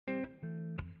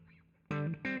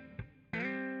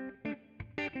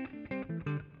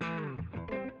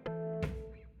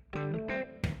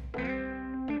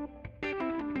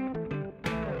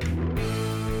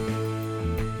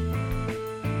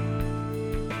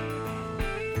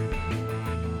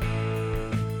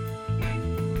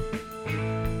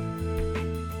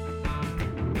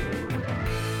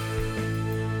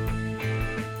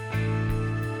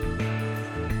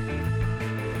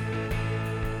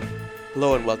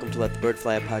Hello and welcome to Let the Bird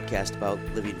Fly, a podcast about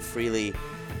living freely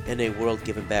in a world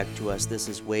given back to us. This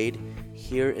is Wade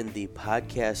here in the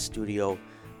podcast studio,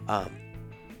 and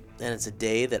it's a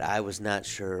day that I was not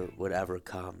sure would ever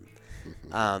come.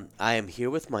 I am here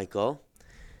with Michael,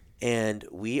 and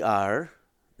we are,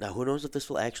 now who knows if this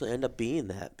will actually end up being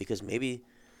that, because maybe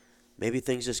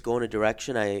things just go in a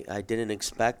direction I didn't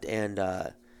expect, and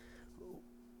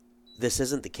this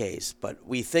isn't the case, but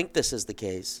we think this is the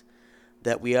case,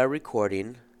 that we are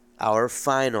recording our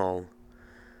final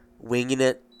Winging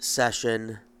It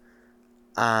session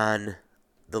on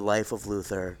the Life of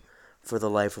Luther for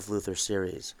the Life of Luther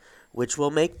series, which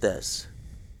will make this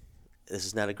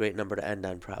is not a great number to end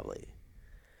on probably,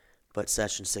 but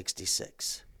session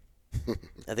 66.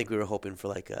 I think we were hoping for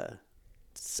like a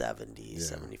 70,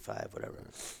 75, whatever.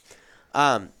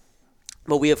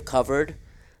 But we have covered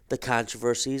the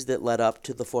controversies that led up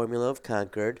to the Formula of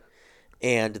Concord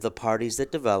and the parties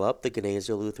that developed, the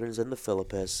Gnesio Lutherans and the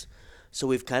Philippists. So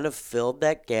we've kind of filled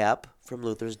that gap from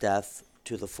Luther's death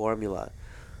to the Formula.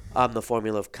 The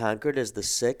Formula of Concord is the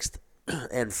sixth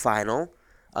and final,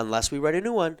 unless we write a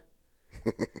new one,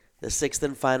 the sixth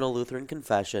and final Lutheran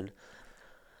confession.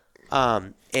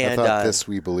 And I thought this,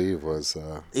 we believe, was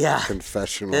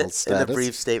confessional status. In the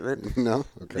brief statement. No?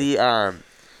 Okay.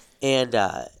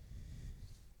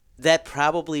 That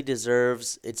probably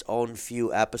deserves its own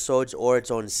few episodes or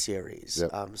its own series,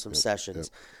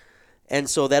 sessions. Yep. And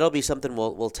so that'll be something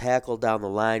we'll tackle down the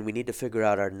line. We need to figure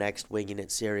out our next Winging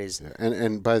It series. Yeah.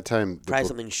 And by the time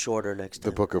something shorter next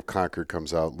time. The Book of Concord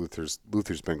comes out, Luther's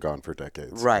been gone for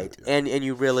decades. Right. Yeah. And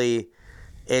you really,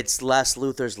 it's less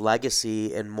Luther's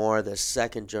legacy and more the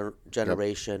second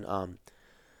generation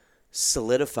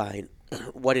solidifying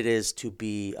what it is to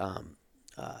be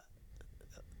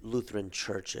Lutheran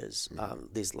churches,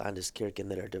 these Landeskirchen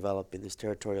that are developing, these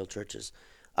territorial churches.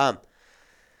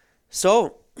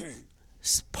 So,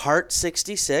 part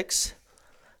 66,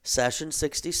 session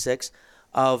 66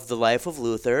 of the Life of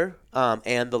Luther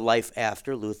and the life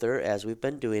after Luther as we've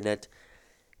been doing it.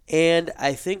 And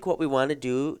I think what we want to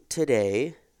do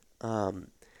today,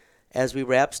 as we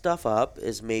wrap stuff up,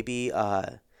 is maybe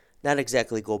not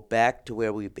exactly go back to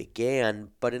where we began,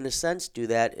 but in a sense do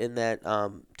that in that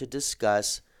to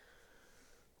discuss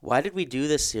why did we do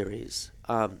this series?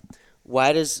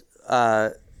 Why does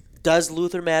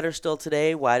Luther matter still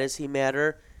today? Why does he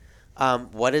matter?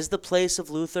 What is the place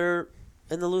of Luther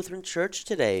in the Lutheran Church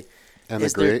today? And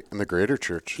the greater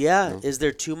church. Yeah. Is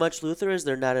there too much Luther? Is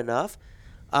there not enough?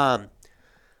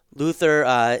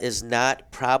 Luther is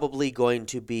not probably going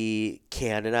to be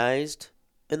canonized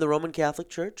in the Roman Catholic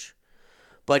Church,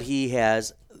 but he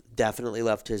has definitely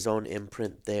left his own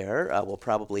imprint there. We'll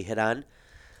probably hit on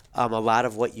a lot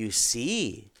of what you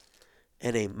see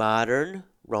in a modern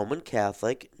Roman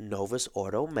Catholic Novus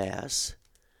Ordo Mass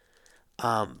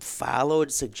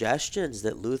followed suggestions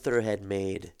that Luther had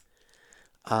made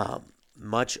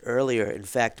much earlier. In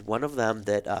fact, one of them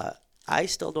that I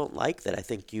still don't like that I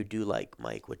think you do like,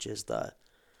 Mike, which is the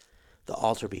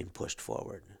altar being pushed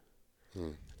forward.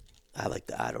 I like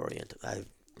the ad orient. I'm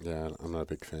not a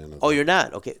big fan of Oh, you're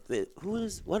not? Okay. Who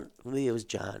is what? Maybe it was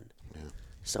John. Yeah.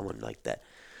 Someone like that.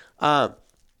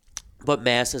 But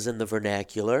Mass is in the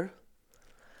vernacular.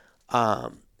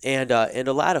 And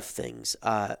a lot of things.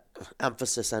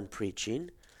 Emphasis on preaching.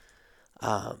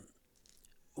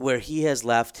 Where he has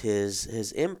left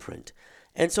his imprint.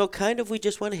 And so kind of we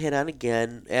just want to hit on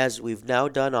again, as we've now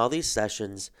done all these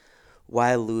sessions,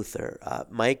 why Luther?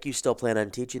 Mike, you still plan on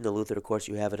teaching the Luther course.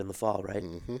 You have it in the fall, right?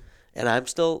 Mm-hmm. And I'm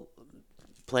still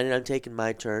planning on taking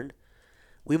my turn.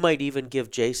 We might even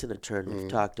give Jason a turn we've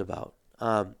talked about.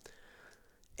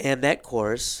 And that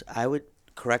course, I would,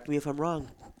 correct me if I'm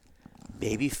wrong,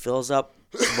 maybe fills up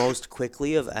most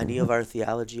quickly of any of our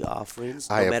theology offerings,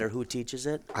 no matter who teaches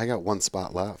it. I got one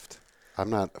spot left.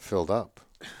 I'm not filled up.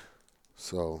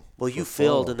 So well, you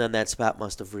filled, and then that spot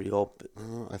must have reopened.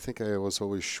 I think I was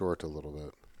always short a little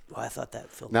bit. Well, I thought that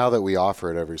filled. Now that we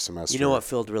offer it every semester. You know what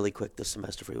filled really quick this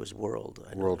semester for you was World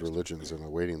Religions in a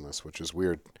waiting list, which is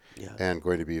weird yeah. and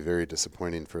going to be very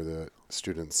disappointing for the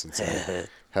students since I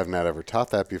have not ever taught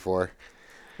that before.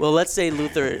 Well, let's say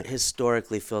Luther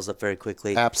historically fills up very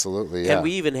quickly. Absolutely, yeah. And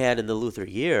we even had in the Luther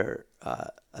year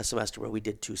a semester where we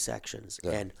did 2 sections,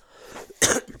 and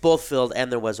both filled,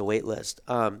 and there was a wait list.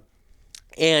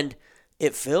 And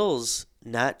it fills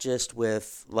not just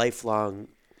with lifelong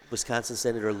Wisconsin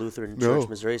Synod or Lutheran Church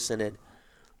Missouri Synod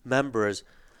members,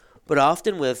 but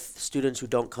often with students who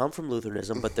don't come from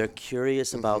Lutheranism, but they're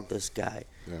curious about this guy.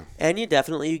 Yeah. And you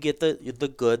get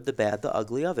the good, the bad, the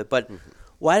ugly of it. But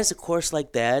why does a course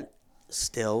like that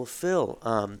still fill?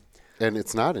 And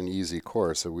it's not an easy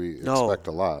course, so we No. expect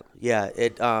a lot. Yeah,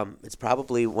 it's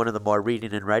probably one of the more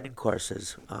reading and writing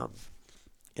courses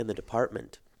in the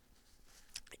department.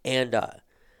 And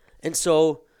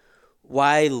so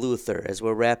why Luther, as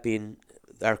we're wrapping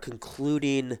our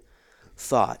concluding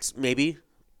thoughts? Maybe,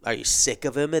 are you sick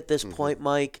of him at this point,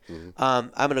 Mike?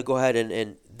 I'm going to go ahead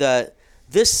and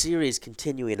this series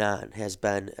continuing on has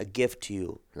been a gift to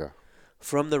you Yeah.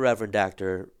 from the Reverend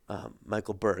Dr.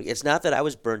 Michael Berg. It's not that I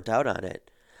was burnt out on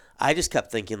it. I just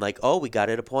kept thinking like, oh, we got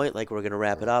at a point, like we're going to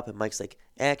wrap it up. And Mike's like,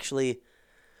 actually,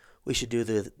 we should do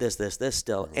this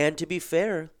still. And to be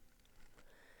fair,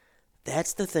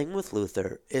 that's the thing with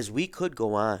Luther, is we could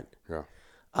go on. Yeah.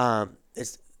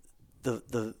 It's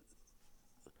the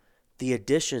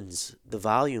editions, the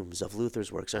volumes of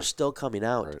Luther's works are still coming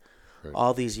out Right.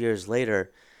 all these years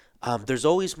later. There's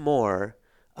always more,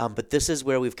 but this is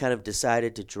where we've kind of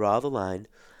decided to draw the line.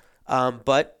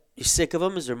 But you sick of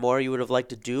them? Is there more you would have liked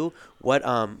to do? What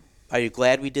are you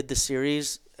glad we did the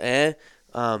series?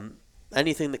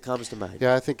 Anything that comes to mind?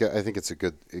 Yeah, I think it's a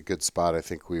good spot. I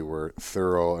think we were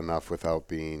thorough enough without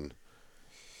being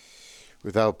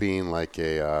like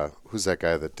a who's that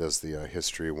guy that does the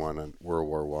history one on World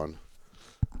War One?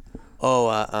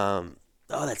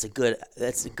 That's a good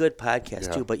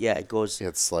podcast too. But yeah, it goes.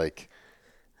 It's like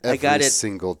I got every it.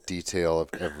 single detail of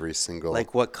every single.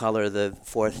 Like what color the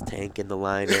fourth tank in the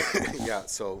line is. Yeah,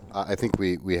 so I think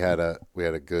we had a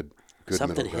good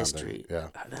Something middle ground history.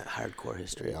 there. Yeah. Not hardcore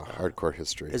history. Yeah, hardcore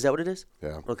history. Is that what it is?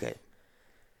 Yeah. Okay.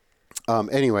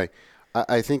 Anyway,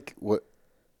 I think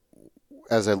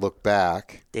as I look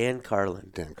back, Dan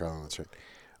Carlin, that's right.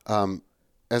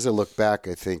 As I look back,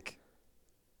 I think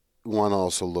one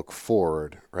also look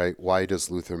forward, right? Why does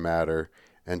Luther matter,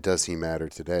 and does he matter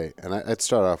today? And I'd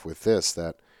start off with this: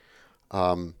 that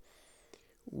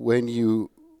when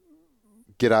you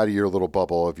get out of your little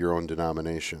bubble of your own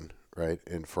denomination, right?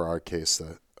 And for our case,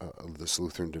 this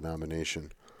Lutheran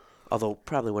denomination, although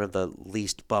probably one of the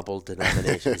least bubbled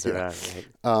denominations there are,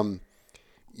 right?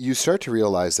 You start to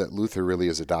realize that Luther really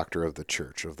is a doctor of the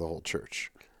church, of the whole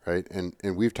church, right? And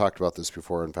we've talked about this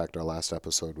before. In fact, our last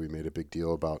episode, we made a big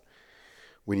deal about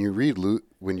when you read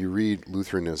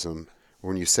Lutheranism,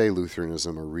 when you say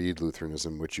Lutheranism or read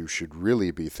Lutheranism, what you should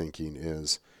really be thinking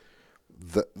is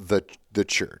the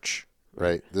church,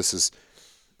 right?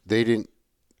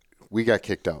 We got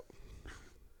kicked out.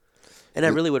 And I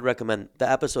really would recommend the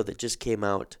episode that just came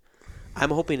out.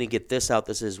 I'm hoping to get this out.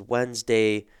 This is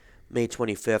Wednesday, May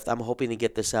 25th. I'm hoping to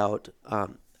get this out,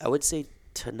 I would say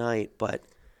tonight, but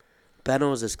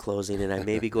Benno's is closing, and I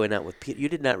may be going out with Pete. You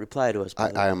did not reply to us.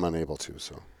 I am unable to,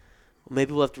 so.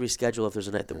 Maybe we'll have to reschedule if there's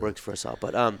a night that works for us all.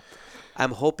 But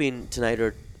I'm hoping tonight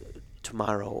or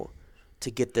tomorrow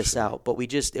to get this out. But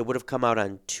it would have come out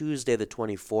on Tuesday the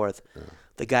 24th. Yeah.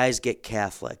 The guys get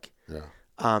Catholic. Yeah.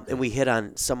 And we hit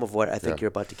on some of what I think you're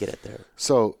about to get at there.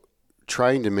 So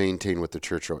trying to maintain what the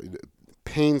church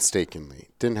painstakingly,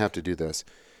 didn't have to do this,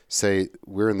 say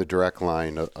we're in the direct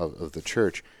line of the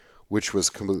church, which was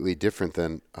completely different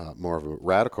than more of a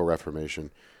radical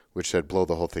Reformation, which said blow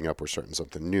the whole thing up, we're starting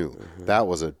something new. Mm-hmm. That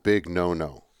was a big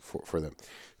no-no for them.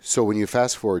 So when you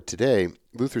fast forward today,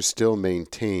 Luther still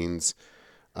maintains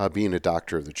being a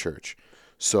doctor of the church.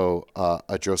 So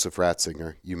a Joseph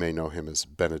Ratzinger, you may know him as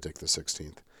Benedict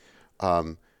XVI,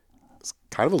 is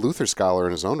kind of a Luther scholar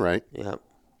in his own right,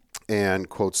 and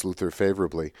quotes Luther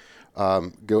favorably.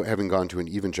 Having gone to an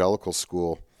evangelical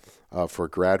school for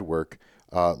grad work,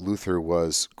 Luther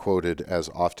was quoted as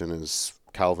often as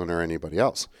Calvin or anybody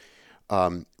else.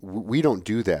 We don't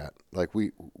do that. Like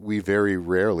we very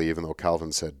rarely, even though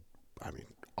Calvin said,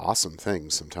 awesome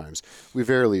things sometimes, we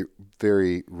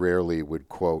very rarely would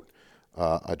quote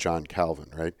a John Calvin,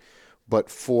 right? But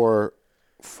for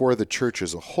the church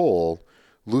as a whole,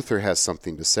 Luther has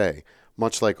something to say,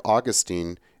 much like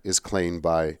Augustine is claimed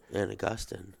by and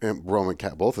Augustine and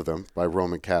both of them by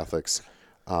Roman Catholics,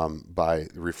 by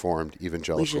Reformed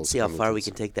evangelicals. We should see how far we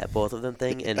can take that both of them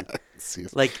thing, and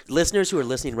like listeners who are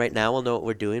listening right now will know what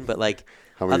we're doing, but like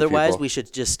otherwise we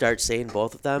should just start saying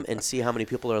both of them and see how many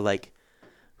people are like,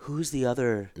 who's the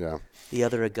other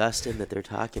Augustine that they're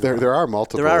talking about? There are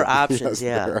multiple. There are options,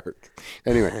 yes, there are.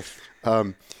 Anyway,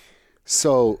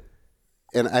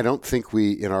 and I don't think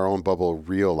we, in our own bubble,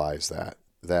 realize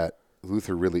that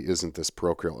Luther really isn't this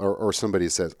parochial. Or somebody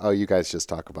says, oh, you guys just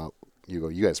talk about,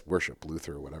 you guys worship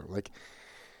Luther or whatever. Like,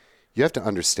 you have to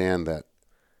understand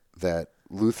that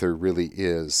Luther really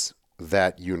is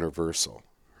that universal,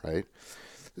 right?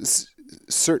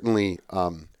 Certainly,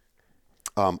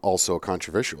 also a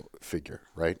controversial figure,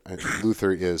 right?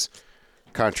 Luther is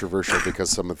controversial because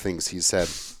some of the things he said.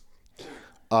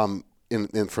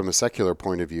 in from a secular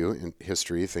point of view in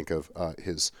history, think of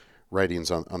his writings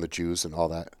on the Jews and all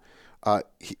that.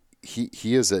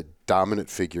 He is a dominant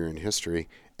figure in history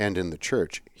and in the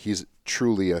church. He's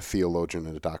truly a theologian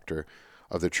and a doctor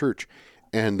of the church.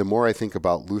 And the more I think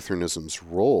about Lutheranism's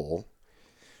role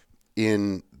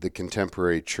in the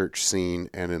contemporary church scene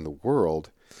and in the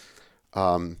world,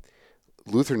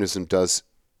 Lutheranism does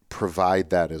provide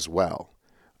that as well.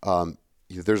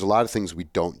 There's a lot of things we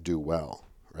don't do well,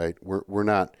 right? We're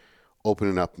not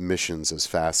opening up missions as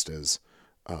fast as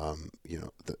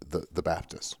the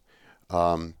Baptists.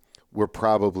 We're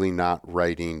probably not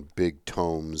writing big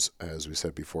tomes, as we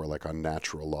said before, like on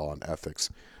natural law and ethics,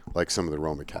 like some of the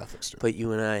Roman Catholics do. But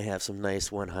you and I have some nice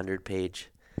 100-page,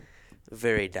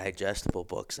 very digestible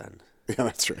books on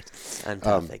That's right. on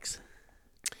topics.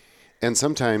 And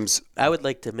sometimes I would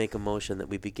like to make a motion that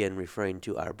we begin referring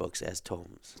to our books as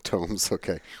tomes. tomes,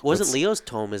 okay. Wasn't Leo's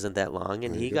tome isn't that long,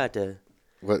 and he got to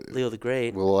Leo the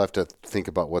Great. We'll have to think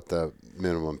about what the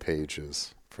minimum page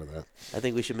is for that. I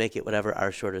think we should make it whatever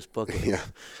our shortest book is. Yeah.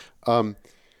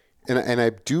 And I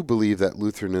do believe that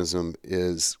Lutheranism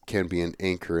can be an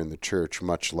anchor in the church,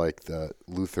 much like the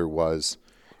Luther was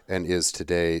and is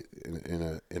today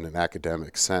in an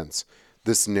academic sense.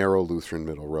 This narrow Lutheran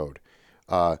middle road.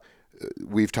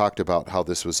 We've talked about how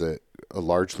this was a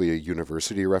largely a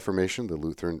university Reformation, the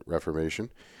Lutheran Reformation,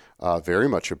 very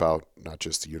much about not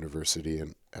just the university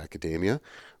and academia,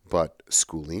 but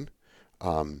schooling,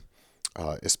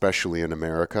 especially in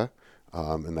America,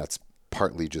 and that's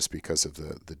partly just because of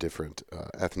the different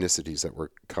ethnicities that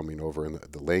were coming over and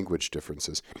the language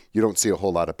differences. You don't see a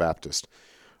whole lot of Baptist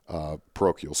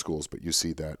parochial schools, but you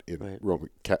see that in Roman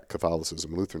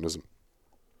Catholicism, Lutheranism.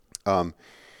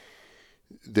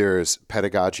 There's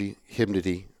pedagogy,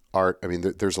 hymnody, art. I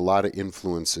mean, there's a lot of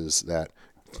influences that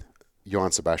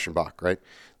Johann Sebastian Bach, right?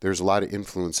 There's a lot of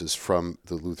influences from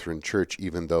the Lutheran Church,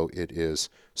 even though it is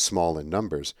small in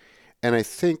numbers. And I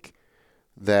think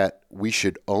that we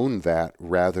should own that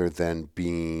rather than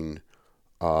being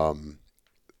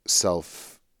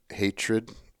self-hating,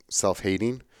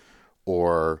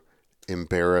 or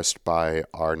embarrassed by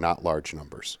our not large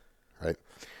numbers, right?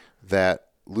 That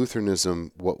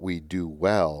Lutheranism, what we do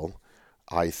well,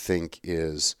 I think,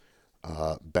 is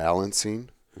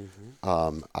balancing.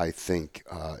 Mm-hmm. I think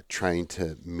trying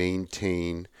to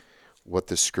maintain what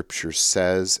the Scripture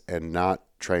says and not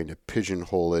trying to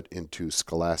pigeonhole it into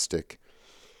scholastic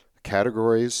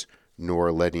categories,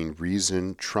 nor letting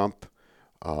reason trump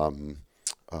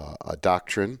a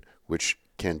doctrine, which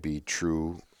can be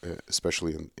true,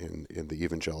 especially in the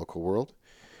evangelical world.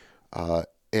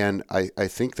 And I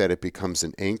think that it becomes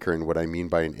an anchor, and what I mean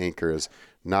by an anchor is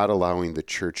not allowing the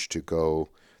church to go,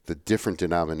 the different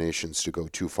denominations to go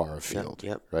too far afield,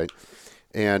 right?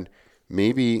 And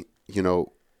maybe,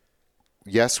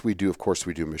 yes, we do, of course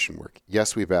we do mission work.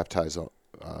 Yes, we baptize,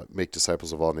 make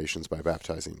disciples of all nations by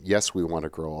baptizing. Yes, we want to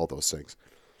grow all those things.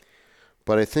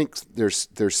 But I think there's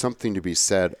something to be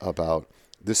said about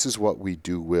this is what we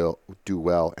do well,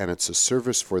 and it's a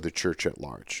service for the church at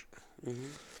large. Mm-hmm.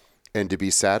 And to be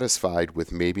satisfied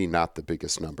with maybe not the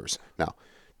biggest numbers. Now,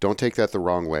 don't take that the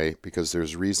wrong way, because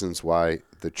there's reasons why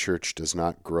the church does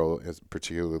not grow,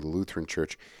 particularly the Lutheran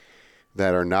Church,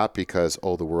 that are not because,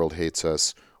 the world hates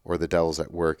us or the devil's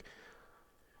at work,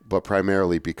 but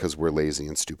primarily because we're lazy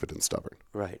and stupid and stubborn.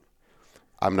 Right.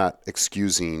 I'm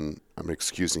excusing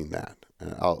that.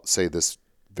 And I'll say this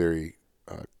very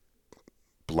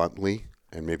bluntly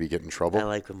and maybe get in trouble. I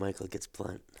like when Michael gets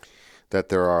blunt. That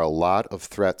there are a lot of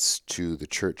threats to the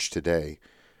church today,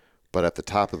 but at the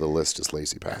top of the list is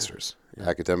lazy pastors.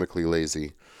 Academically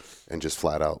lazy and just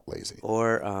flat out lazy.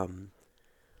 Or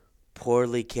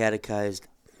poorly catechized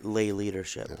lay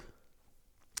leadership. Yeah.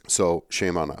 So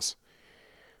shame on us.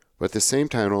 But at the same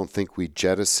time, I don't think we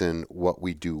jettison what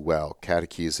we do well.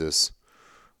 Catechesis,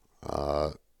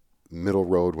 middle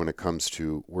road when it comes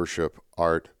to worship,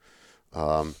 art,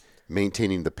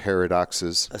 maintaining the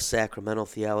paradoxes. A sacramental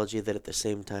theology that at the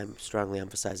same time strongly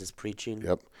emphasizes preaching.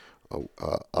 Yep. We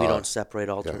don't separate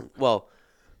altar. Yeah. Well,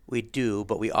 we do,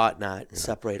 but we ought not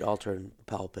separate altar and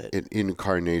pulpit. An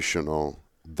incarnational,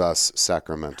 thus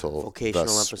sacramental, vocational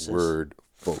thus emphasis. Word,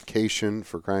 vocation,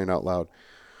 for crying out loud.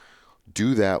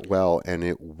 Do that well, and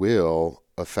it will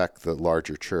affect the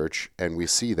larger church. And we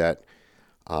see that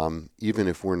even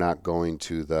if we're not going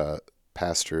to the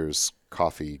pastor's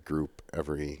coffee group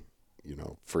every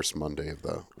first Monday of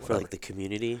the whatever. For like the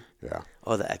community? Yeah.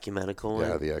 Oh, the ecumenical one?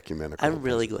 Yeah, the ecumenical. I'm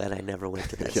really glad I never went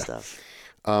to that stuff.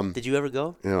 Did you ever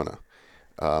go? No.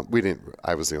 We didn't.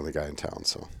 I was the only guy in town,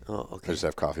 so okay. I just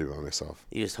have coffee by myself.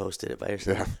 You just hosted it by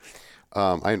yourself?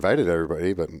 I invited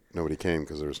everybody, but nobody came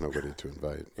because there was nobody to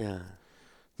invite. Yeah.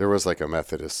 There was like a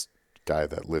Methodist guy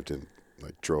that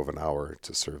drove an hour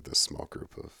to serve this small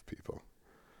group of people.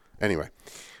 Anyway,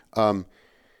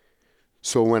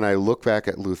 so when I look back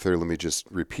at Luther, let me just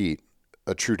repeat,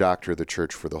 a true doctor of the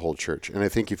church for the whole church. And I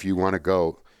think if you want to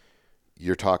go,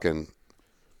 you're talking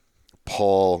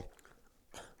Paul,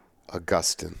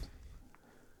 Augustine,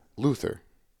 Luther,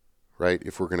 right?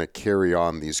 If we're going to carry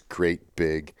on these great,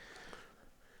 big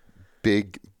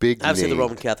Obviously, the name.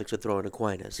 Roman Catholics would throw in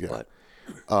Aquinas, but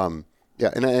Yeah,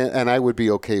 and I would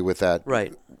be okay with that.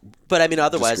 right. But I mean,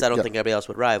 otherwise, I don't think anybody else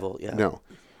would rival. Yeah. No,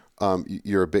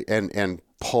 you're a big and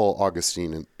Paul,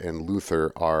 Augustine, and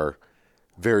Luther are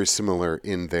very similar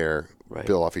in their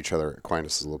build off each other.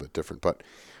 Aquinas is a little bit different, but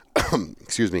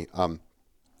excuse me.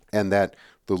 And that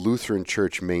the Lutheran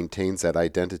Church maintains that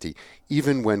identity,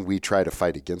 even when we try to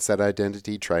fight against that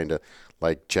identity, trying to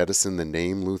like jettison the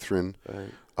name Lutheran,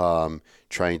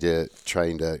 trying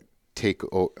to take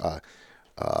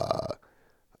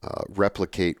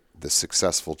replicate the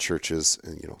successful churches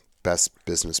and best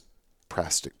business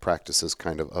practices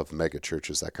kind of mega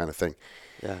churches, that kind of thing.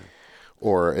 Yeah.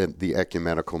 Or in the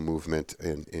ecumenical movement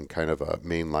in kind of a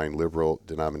mainline liberal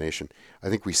denomination. I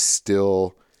think we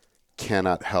still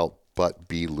cannot help but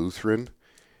be Lutheran,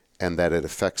 and that it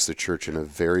affects the church in a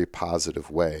very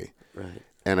positive way. Right.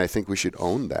 And I think we should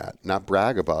own that, not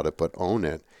brag about it, but own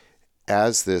it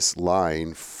as this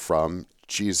line from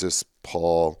Jesus,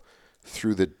 Paul,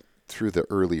 through the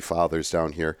early fathers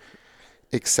down here,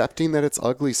 accepting that it's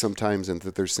ugly sometimes and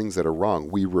that there's things that are wrong.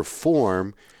 We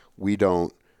reform, we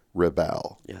don't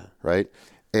rebel. Yeah. Right?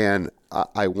 And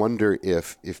I wonder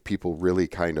if people really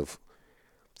kind of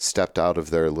stepped out of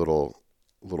their little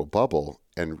bubble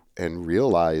and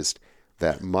realized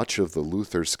that much of the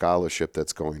Luther scholarship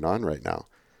that's going on right now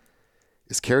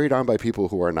is carried on by people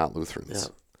who are not Lutherans.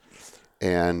 Yeah.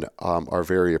 And are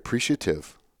very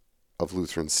appreciative of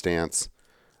Luther's stance,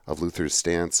 of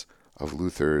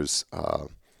Luther's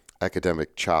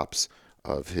academic chops,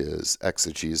 of his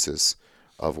exegesis,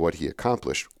 of what he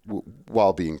accomplished,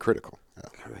 while being critical. Yeah.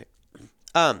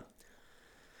 Right.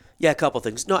 Yeah, a couple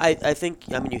things. No, I think,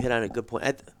 you hit on a good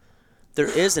point. There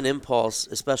is an impulse,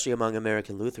 especially among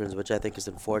American Lutherans, which I think is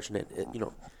unfortunate.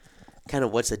 Kind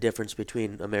of what's the difference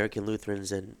between American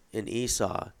Lutherans and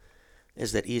Esau,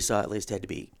 is that Esau at least had to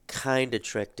be kind of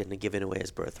tricked into giving away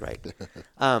his birthright.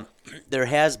 There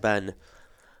has been,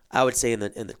 I would say in the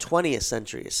 20th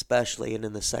century especially, and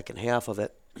in the second half of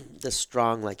it, this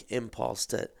strong impulse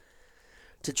to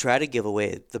try to give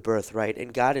away the birthright.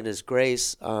 And God in his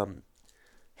grace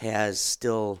has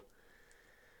still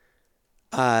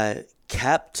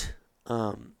kept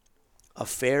a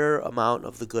fair amount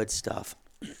of the good stuff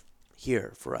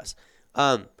here for us.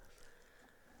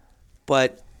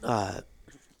 But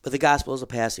the gospel is a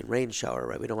passing rain shower,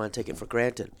 right? We don't want to take it for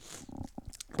granted.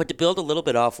 But to build a little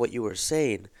bit off what you were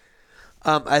saying,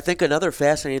 I think another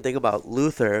fascinating thing about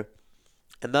Luther,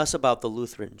 and thus about the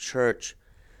Lutheran Church,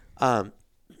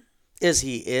 is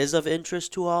he is of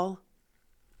interest to all,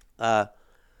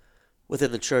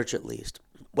 within the church at least.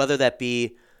 Whether that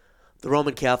be the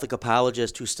Roman Catholic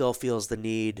apologist who still feels the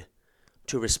need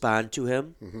to respond to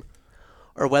him,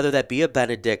 or whether that be a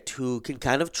Benedict who can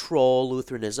kind of troll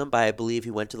Lutheranism by, I believe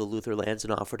he went to the Luther lands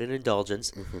and offered an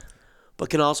indulgence, but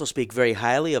can also speak very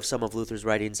highly of some of Luther's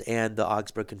writings and the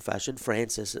Augsburg Confession.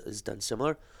 Francis has done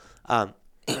similar. And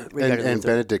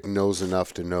Benedict knows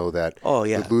enough to know that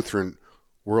the Lutheran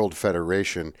World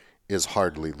Federation is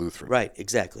hardly Lutheran. Right,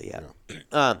 exactly,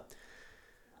 yeah.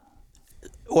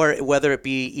 Or whether it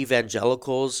be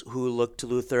evangelicals who look to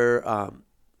Luther,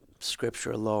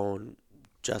 Scripture alone,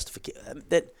 justification,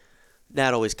 that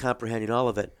not always comprehending all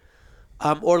of it,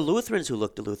 or Lutherans who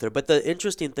look to Luther. But the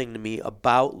interesting thing to me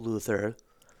about Luther,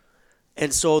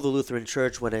 and so the Lutheran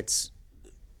Church when it's,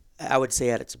 I would say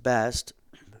at its best,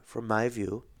 from my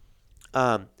view,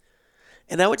 and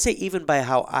I would say even by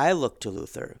how I look to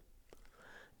Luther,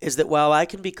 is that while I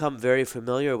can become very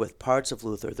familiar with parts of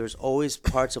Luther, there's always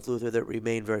parts of Luther that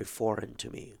remain very foreign to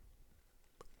me.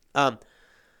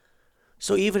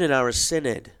 So even in our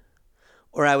synod,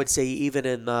 or I would say even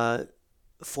in the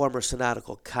former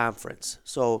synodical conference,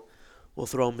 so we'll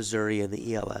throw Missouri and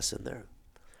the ELS in there,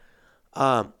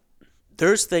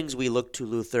 there's things we look to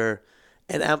Luther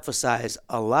and emphasize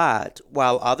a lot,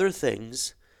 while other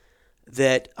things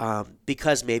that,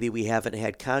 because maybe we haven't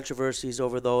had controversies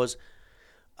over those,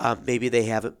 maybe they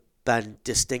haven't been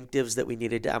distinctives that we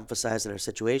needed to emphasize in our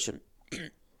situation,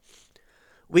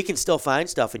 we can still find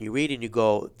stuff and you read and you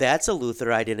go, that's a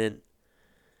Luther I didn't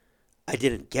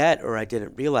get or I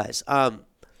didn't realize.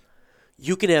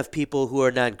 you can have people who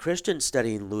are non-Christian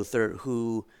studying Luther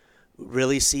who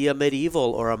really see a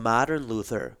medieval or a modern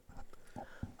Luther.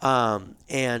 And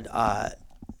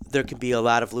there can be a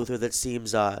lot of Luther that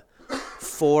seems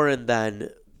foreign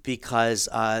then, because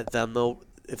then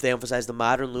if they emphasize the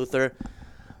modern Luther,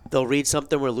 they'll read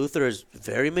something where Luther is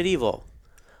very medieval.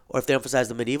 Or if they emphasize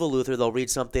the medieval Luther, they'll read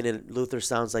something and Luther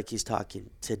sounds like he's talking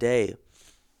today.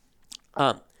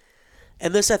 And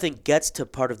this, I think, gets to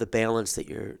part of the balance that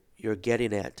you're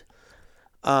getting at.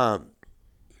 And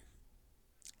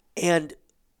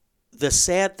the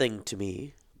sad thing to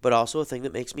me, but also a thing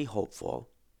that makes me hopeful,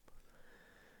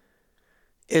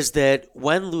 is that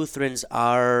when Lutherans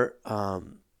are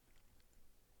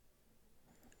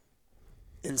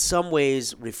in some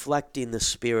ways reflecting the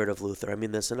spirit of Luther, I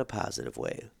mean this in a positive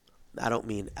way. I don't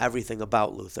mean everything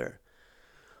about Luther,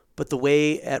 but the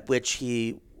way at which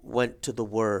he went to the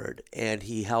Word and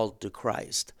he held to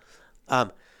Christ,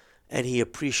 and he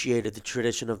appreciated the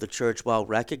tradition of the church while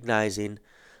recognizing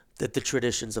that the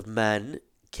traditions of men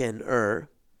can err,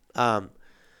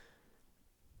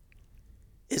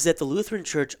 is that the Lutheran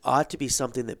Church ought to be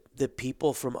something that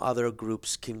people from other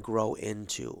groups can grow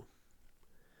into.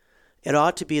 It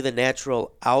ought to be the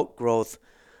natural outgrowth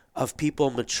of people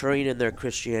maturing in their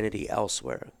Christianity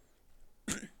elsewhere.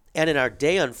 And in our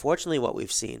day, unfortunately, what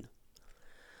we've seen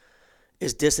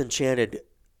is disenchanted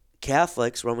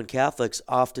Catholics, Roman Catholics,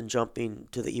 often jumping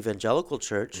to the evangelical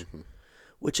church,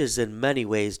 which is in many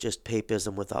ways just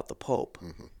papism without the Pope.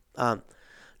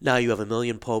 Now you have 1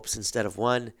 million popes instead of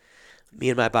one. Me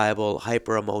and my Bible,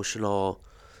 hyper emotional.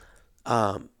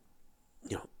 Finally,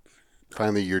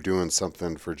 you're doing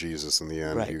something for Jesus in the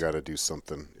end. Right. You got to do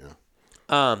something. Yeah.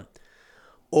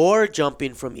 Or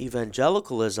jumping from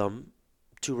evangelicalism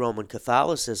to Roman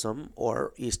Catholicism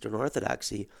or Eastern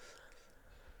Orthodoxy,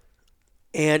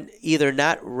 and either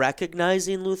not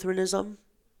recognizing Lutheranism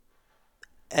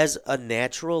as a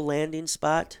natural landing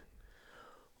spot,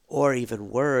 or even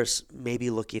worse, maybe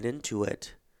looking into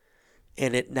it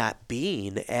and it not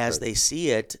being as they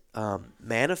see it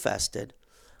manifested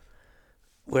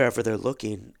wherever they're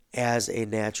looking as a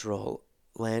natural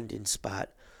landing spot.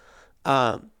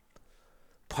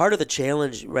 Part of the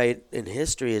challenge, right, in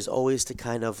history is always to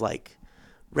kind of like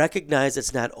recognize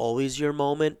it's not always your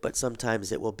moment, but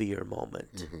sometimes it will be your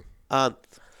moment. And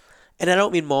I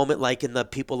don't mean moment like in the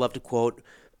people love to quote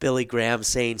Billy Graham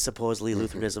saying supposedly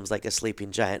Lutheranism is like a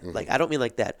sleeping giant. Like, I don't mean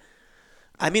like that.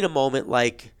 I mean a moment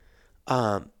like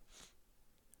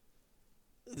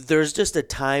there's just a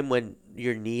time when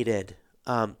you're needed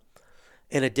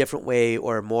in a different way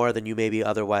or more than you maybe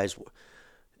otherwise.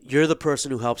 You're the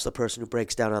person who helps the person who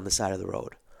breaks down on the side of the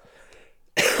road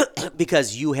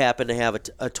because you happen to have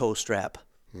a toe strap.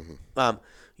 That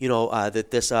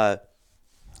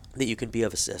you can be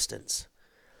of assistance.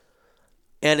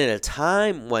 And in a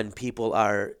time when people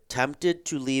are tempted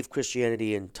to leave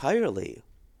Christianity entirely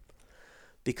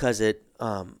because of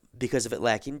it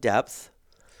lacking depth,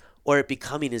 or it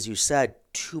becoming, as you said,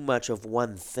 too much of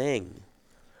one thing,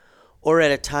 or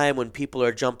at a time when people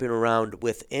are jumping around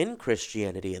within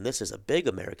Christianity, and this is a big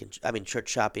church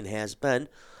shopping has been.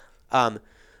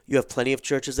 You have plenty of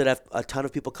churches that have a ton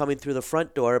of people coming through the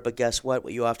front door, but guess what?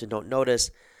 What you often don't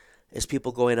notice is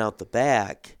people going out the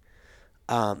back.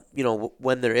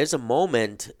 When there is a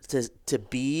moment to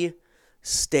be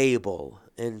stable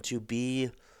and to be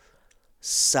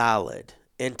solid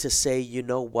and to say, you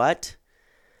know what?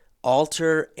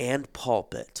 Altar and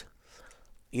pulpit.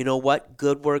 You know what?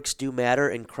 Good works do matter,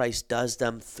 and Christ does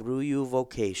them through you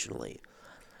vocationally.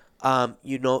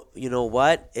 You know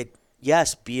what?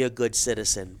 Yes, be a good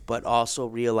citizen, but also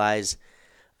realize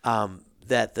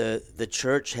that the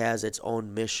church has its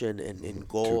own mission and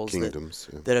goals, 2 kingdoms,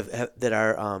 that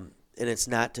are and it's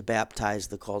not to baptize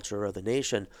the culture or the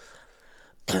nation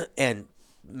and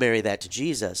marry that to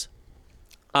Jesus.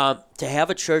 To have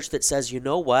a church that says, you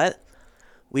know what?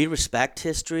 We respect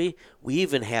history. We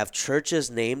even have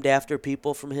churches named after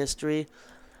people from history.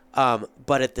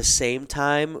 But at the same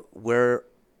time, we're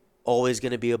always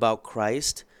going to be about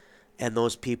Christ. And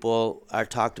those people are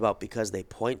talked about because they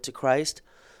point to Christ.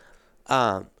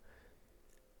 To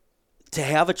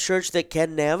have a church that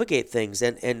can navigate things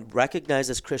and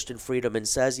recognizes Christian freedom and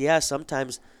says, yeah,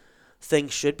 sometimes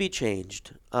things should be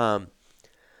changed to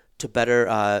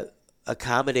better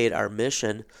accommodate our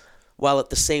mission, while at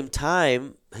the same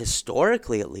time,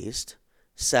 historically at least,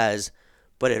 says,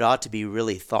 but it ought to be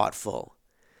really thoughtful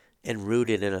and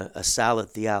rooted in a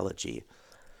solid theology.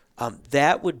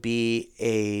 That would be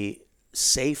a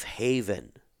safe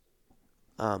haven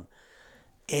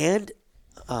and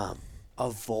a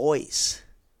voice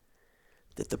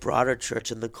that the broader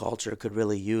church and the culture could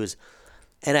really use.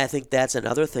 And I think that's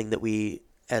another thing that we,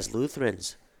 as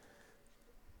Lutherans,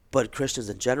 but Christians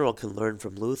in general, can learn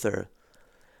from Luther,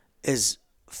 is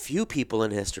few people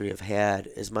in history have had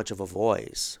as much of a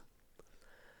voice.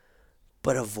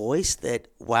 But a voice that,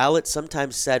 while it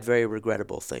sometimes said very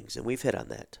regrettable things, and we've hit on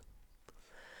that,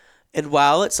 and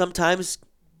while it sometimes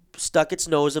stuck its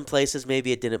nose in places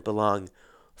maybe it didn't belong,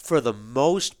 for the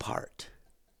most part,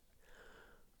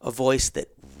 a voice that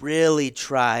really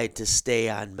tried to stay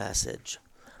on message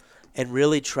and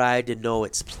really tried to know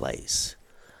its place.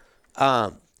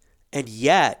 And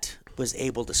yet was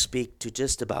able to speak to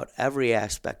just about every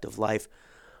aspect of life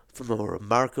from a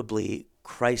remarkably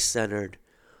Christ-centered,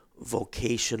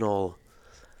 vocational,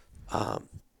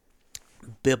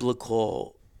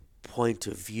 biblical point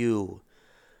of view.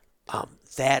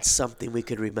 That's something we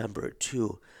could remember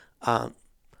too,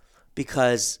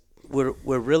 because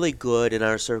we're really good in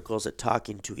our circles at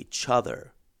talking to each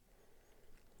other,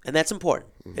 and that's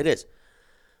important. Mm-hmm. It is.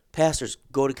 Pastors,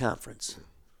 go to conference.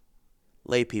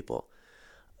 Lay people,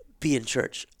 be in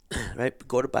church, right?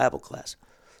 Go to Bible class.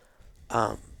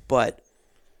 But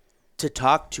to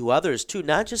talk to others too,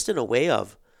 not just in a way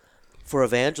of for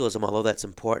evangelism, although that's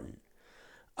important,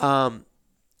 and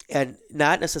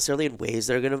not necessarily in ways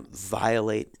that are going to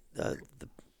violate the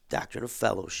doctrine of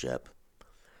fellowship.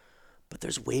 But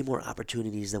there's way more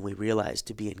opportunities than we realize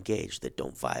to be engaged that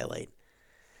don't violate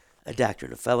a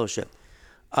doctrine of fellowship.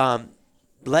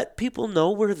 Let people know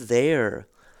we're there.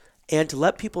 And to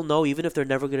let people know, even if they're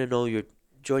never going to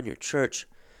join your church,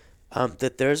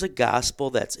 that there's a gospel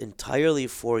that's entirely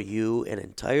for you and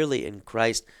entirely in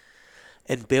Christ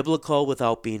and biblical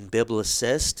without being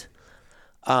biblicist,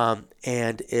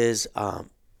 and is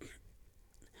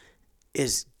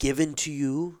given to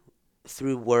you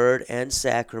through word and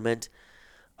sacrament,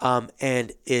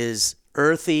 and is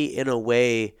earthy in a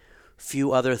way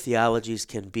few other theologies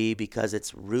can be, because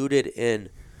it's rooted in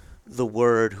the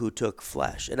Word who took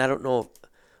flesh. And I don't know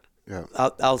if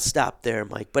I'll stop there,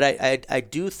 Mike, but I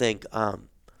do think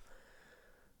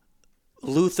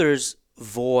Luther's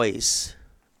voice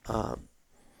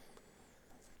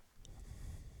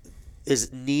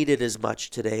is needed as much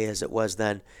today as it was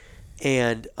then.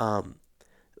 And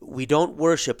we don't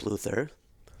worship Luther,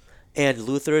 and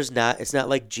Luther is not, it's not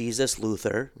like Jesus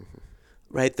Luther, mm-hmm.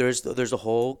 right? There's a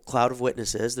whole cloud of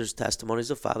witnesses. There's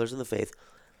testimonies of fathers in the faith.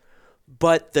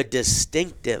 But the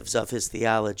distinctives of his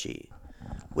theology,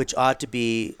 which ought to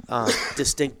be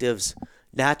distinctives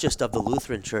not just of the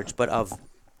Lutheran Church, but of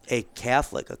a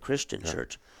Catholic, a Christian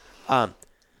church, are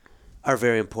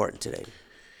very important today.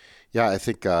 Yeah, I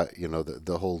think,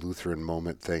 the whole Lutheran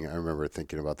moment thing, I remember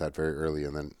thinking about that very early.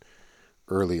 And then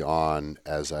early on,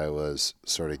 as I was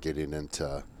sort of getting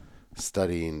into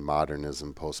studying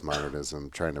modernism,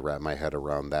 postmodernism, trying to wrap my head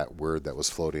around that word that was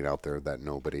floating out there that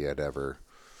nobody had ever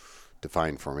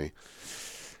defined for me.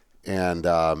 And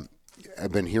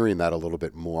I've been hearing that a little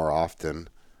bit more often.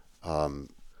 And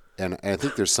I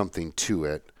think there's something to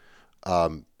it.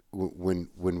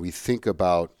 When we think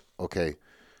about,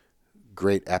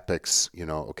 great epics,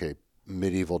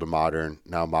 medieval to modern,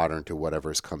 now modern to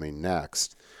whatever's coming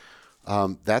next,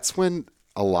 that's when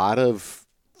a lot of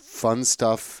fun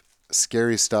stuff,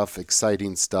 scary stuff,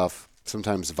 exciting stuff,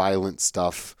 sometimes violent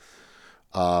stuff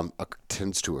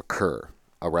tends to occur.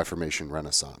 A Reformation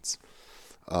Renaissance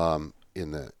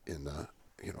in the 1500s,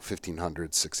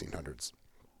 1600s,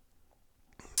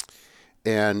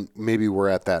 and maybe we're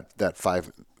at that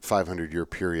 500-year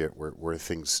period where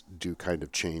things do kind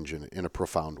of change in a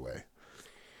profound way.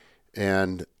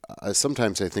 And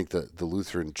sometimes I think that the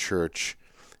Lutheran Church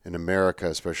in America,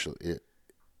 especially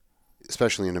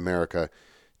in America,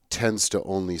 tends to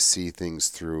only see things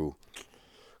through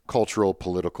cultural,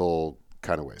 political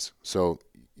kind of ways. So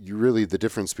the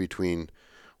difference between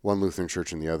one Lutheran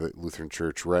church and the other Lutheran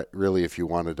church, really, if you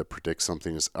wanted to predict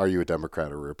something, is, are you a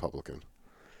Democrat or a Republican?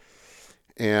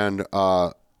 And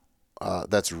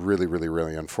that's really, really,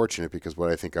 really unfortunate, because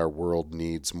what I think our world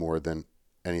needs more than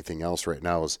anything else right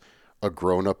now is a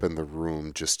grown-up in the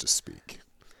room just to speak.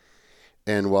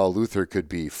 And while Luther could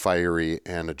be fiery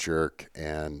and a jerk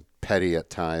and petty at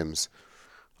times,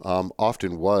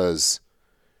 often was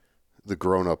the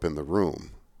grown-up in the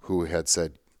room who had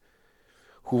said,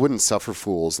 who wouldn't suffer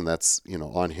fools, and that's,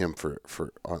 on him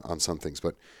on some things,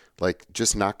 but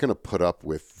just not going to put up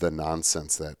with the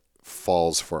nonsense that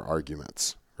falls for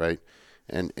arguments, right?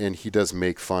 And he does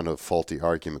make fun of faulty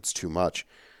arguments too much,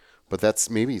 but that's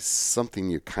maybe something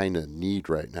you kind of need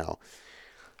right now.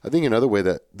 I think another way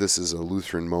that this is a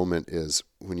Lutheran moment is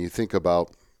when you think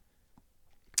about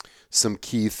some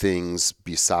key things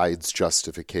besides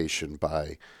justification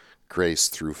by grace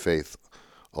through faith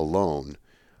alone.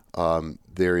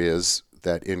 There is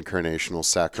that incarnational,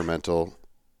 sacramental,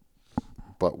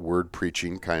 but word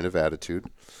preaching kind of attitude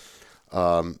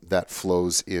that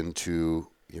flows into,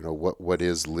 what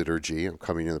is liturgy. I'm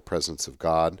coming in the presence of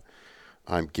God.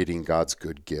 I'm getting God's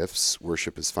good gifts.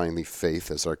 Worship is finally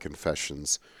faith, as our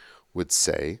confessions would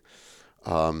say.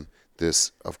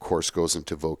 This, of course, goes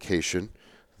into vocation,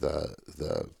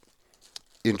 the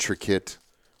intricate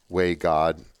way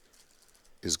God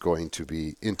is going to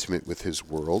be intimate with His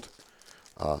world,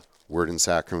 word and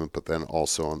sacrament, but then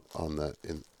also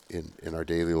in our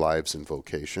daily lives and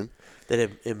vocation.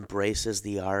 That embraces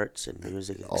the arts and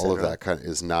music, etc. All of that kind of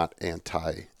is not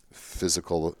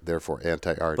anti-physical, therefore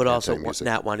anti-art, but also anti-music.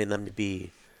 not wanting them to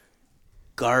be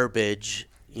garbage,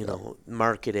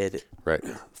 marketed Right.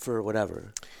 for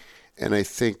whatever. And I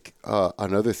think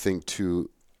another thing too,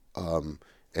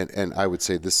 and I would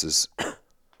say this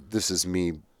is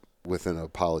me with an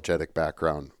apologetic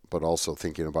background, but also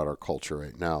thinking about our culture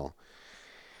right now,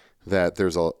 that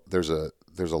there's a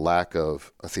lack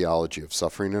of a theology of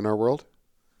suffering in our world.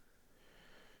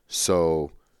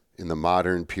 So in the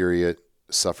modern period,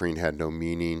 suffering had no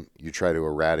meaning. You try to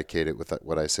eradicate it with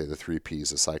what I say the 3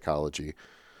 Ps of psychology,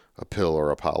 a pill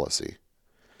or a policy.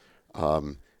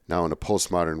 Now in a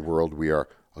postmodern world, we are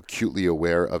acutely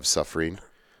aware of suffering,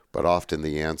 but often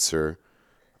the answer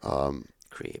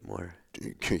Create more.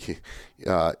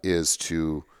 is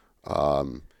to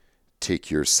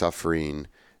take your suffering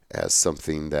as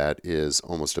something that is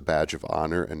almost a badge of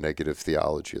honor, a negative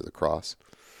theology of the cross.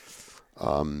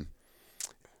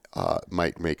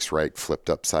 Might makes right flipped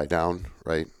upside down,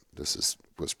 right? This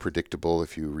was predictable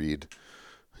if you read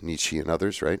Nietzsche and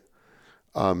others, right?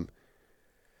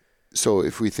 So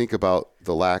if we think about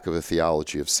the lack of a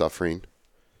theology of suffering,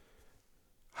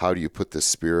 how do you put the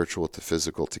spiritual with the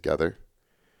physical together?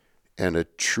 And a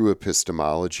true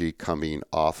epistemology coming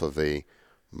off of a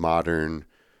modern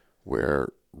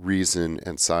where reason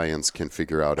and science can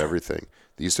figure out everything.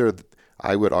 These are,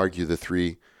 I would argue, the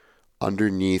 3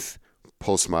 underneath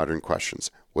postmodern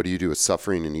questions. What do you do with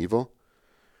suffering and evil?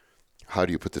 How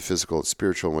do you put the physical and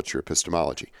spiritual, and what's your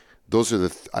epistemology? Those are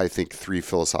I think 3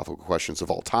 philosophical questions of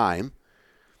all time,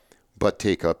 but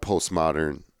take a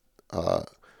postmodern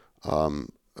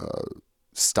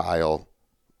style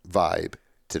vibe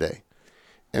today.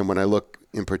 And when I look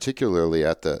in particularly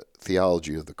at the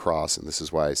theology of the cross, and this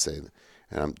is why I say,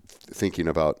 and I'm thinking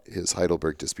about his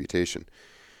Heidelberg Disputation,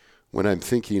 when I'm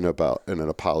thinking about, in an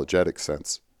apologetic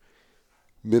sense,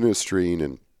 ministering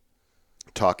and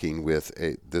talking with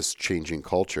this changing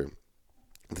culture,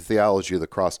 the theology of the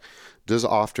cross does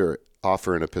offer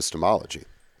an epistemology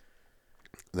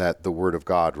that the Word of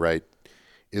God, right,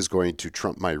 is going to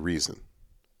trump my reason.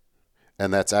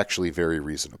 And that's actually very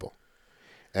reasonable.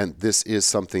 And this is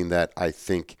something that I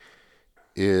think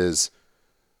is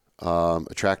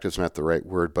attractive is not the right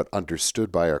word, but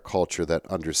understood by our culture that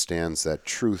understands that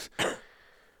truth,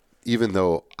 even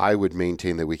though I would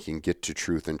maintain that we can get to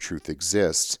truth and truth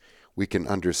exists, we can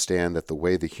understand that the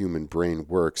way the human brain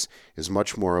works is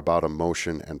much more about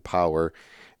emotion and power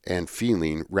and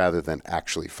feeling rather than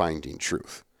actually finding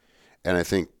truth. And I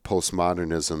think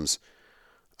postmodernism's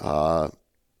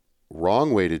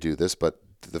wrong way to do this, but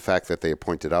the fact that they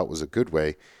pointed out was a good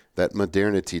way, that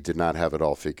modernity did not have it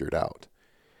all figured out.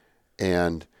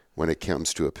 And when it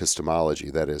comes to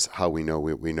epistemology, that is how we know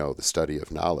we know, the study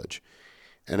of knowledge.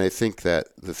 And I think that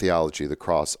the theology of the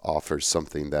cross offers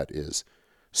something that is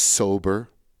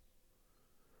sober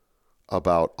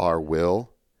about our will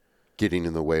getting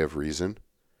in the way of reason.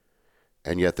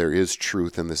 And yet there is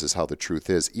truth, and this is how the truth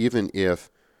is, even if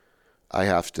I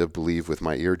have to believe with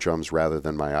my eardrums rather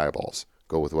than my eyeballs,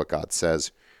 go with what God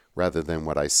says rather than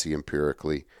what I see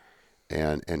empirically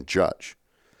and judge.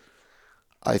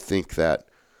 I think that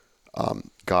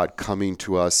God coming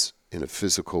to us in a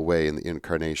physical way in the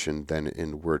incarnation than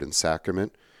in word and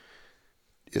sacrament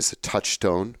is a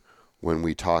touchstone when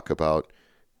we talk about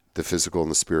the physical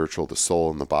and the spiritual, the soul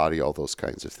and the body, all those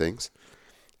kinds of things.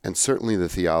 And certainly the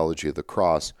theology of the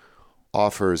cross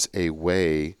offers a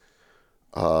way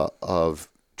of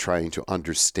trying to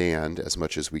understand as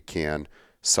much as we can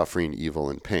suffering, evil,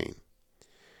 and pain.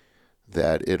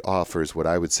 That it offers what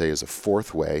I would say is a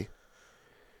 4th way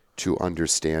to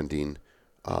understanding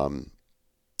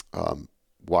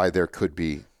why there could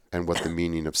be and what the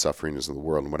meaning of suffering is in the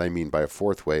world. And what I mean by a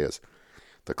 4th way is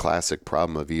the classic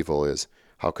problem of evil is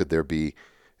how could there be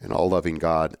an all-loving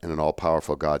God and an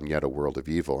all-powerful God and yet a world of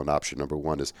evil? And option number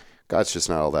 1 is God's just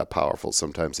not all that powerful.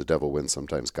 Sometimes the devil wins,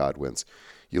 sometimes God wins.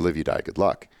 You live, you die, good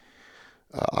luck.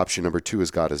 Option number 2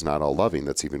 is God is not all-loving.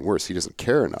 That's even worse. He doesn't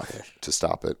care enough to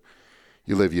stop it.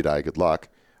 You live, you die, good luck.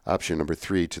 Option number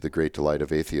 3, to the great delight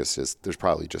of atheists, is there's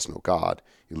probably just no God.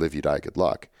 You live, you die, good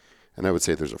luck. And I would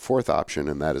say there's a fourth option,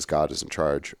 and that is God is in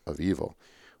charge of evil,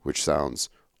 which sounds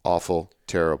awful,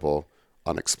 terrible,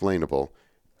 unexplainable,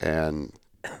 and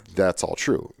that's all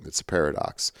true. It's a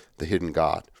paradox. The hidden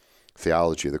God,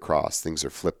 theology of the cross, things are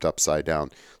flipped upside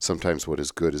down. Sometimes what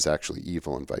is good is actually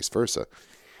evil and vice versa.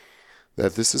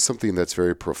 That this is something that's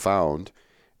very profound,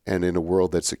 and in a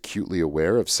world that's acutely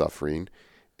aware of suffering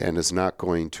and is not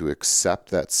going to accept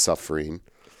that suffering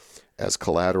as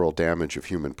collateral damage of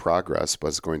human progress, but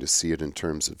is going to see it in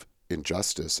terms of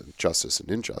injustice and justice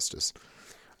and injustice.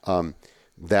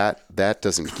 That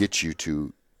doesn't get you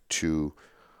to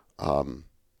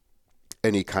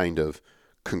any kind of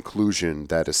conclusion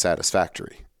that is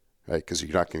satisfactory, right? Because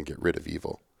you're not going to get rid of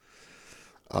evil.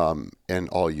 And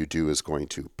all you do is going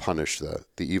to punish the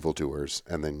evildoers,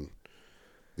 and then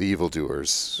the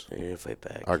evildoers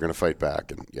are going to fight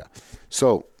back. And yeah.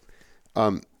 So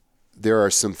there are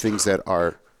some things that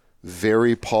are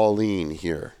very Pauline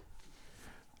here.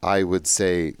 I would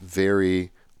say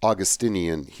very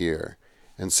Augustinian here,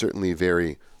 and certainly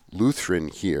very Lutheran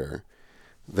here,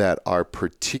 that are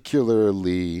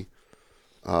particularly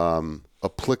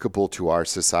applicable to our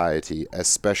society,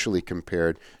 especially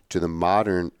compared to the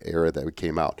modern era that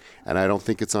came out. And I don't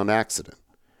think it's on accident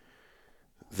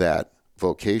that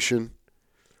vocation,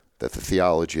 that the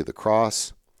theology of the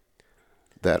cross,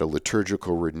 that a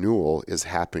liturgical renewal is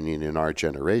happening in our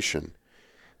generation,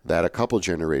 that a couple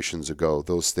generations ago,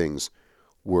 those things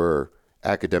were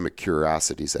academic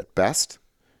curiosities at best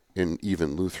in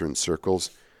even Lutheran circles,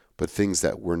 but things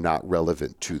that were not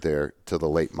relevant to the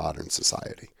late modern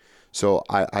society. So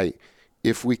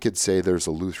if we could say there's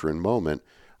a Lutheran moment,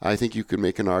 I think you could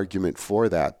make an argument for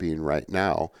that being right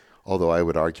now, although I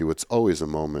would argue it's always a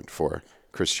moment for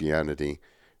Christianity.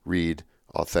 Read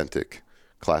authentic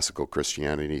classical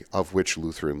Christianity, of which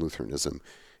Lutheranism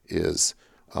is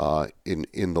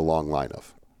in the long line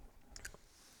of.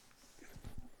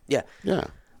 Yeah. Yeah.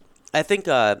 I think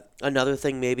another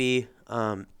thing maybe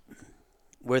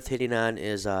worth hitting on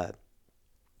is the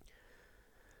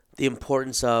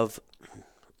importance of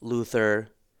Luther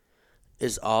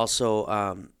is also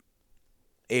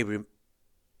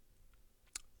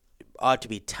ought to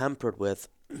be tempered with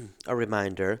a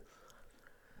reminder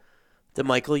that,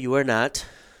 Michael, you are not,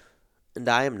 and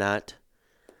I am not,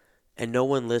 and no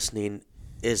one listening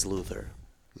is Luther.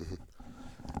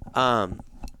 Mm-hmm.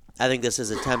 I think this is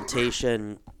a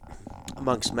temptation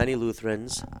amongst many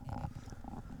Lutherans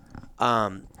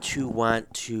to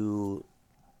want to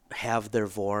have their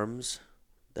Worms,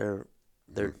 their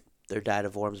Diet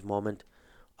of Worms moment.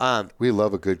 We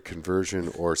love a good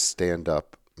conversion or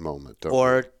stand-up moment, don't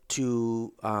or we?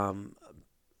 to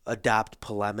adopt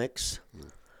polemics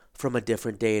from a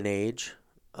different day and age,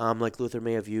 like Luther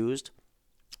may have used,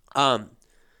 to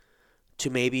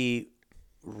maybe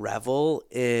revel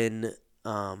in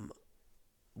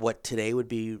what today would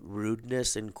be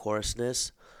rudeness and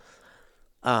coarseness,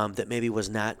 that maybe was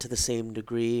not to the same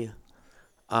degree,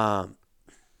 to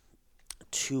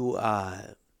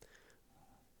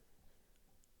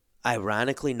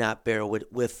ironically not bear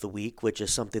with the weak, which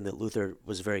is something that Luther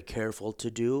was very careful to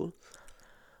do,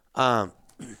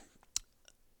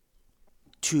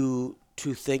 to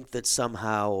think that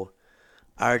somehow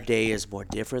our day is more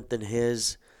different than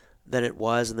his, than it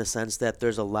was, in the sense that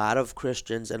there's a lot of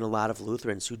Christians and a lot of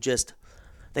Lutherans who just,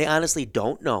 they honestly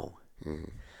don't know. Mm-hmm.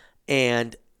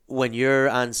 And when you're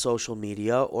on social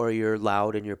media or you're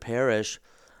loud in your parish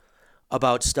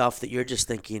about stuff that you're just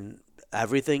thinking,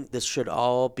 everything, this should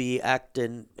all be act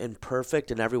and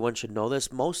perfect and everyone should know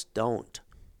this, most don't.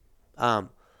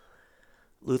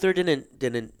 Luther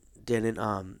didn't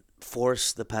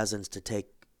force the peasants to take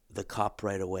the cup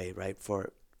right away, right?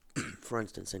 For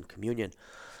instance, in communion.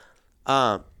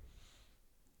 A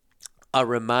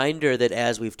reminder that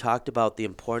as we've talked about the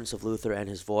importance of Luther and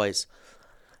his voice,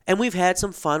 and we've had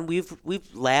some fun,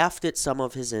 we've laughed at some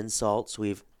of his insults,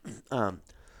 we've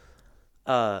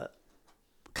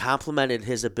complimented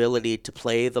his ability to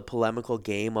play the polemical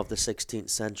game of the 16th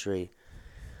century.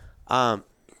 To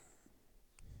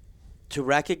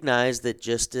recognize that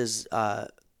just as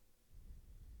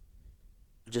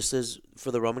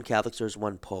for the Roman Catholics there's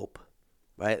one pope,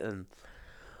 right? And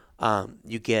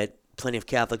you get plenty of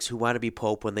Catholics who want to be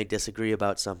pope when they disagree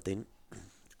about something.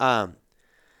 And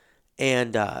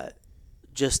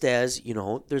just as,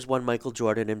 there's one Michael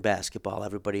Jordan in basketball.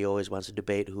 Everybody always wants to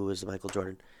debate who is Michael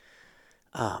Jordan.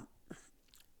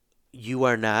 You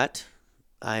are not,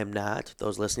 I am not,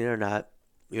 those listening are not,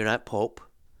 you're not pope.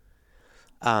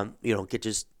 You don't get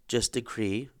just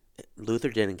decree. Luther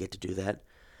didn't get to do that.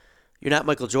 you're not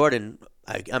Michael Jordan.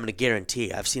 I'm going to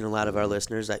guarantee. I've seen a lot of our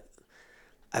listeners.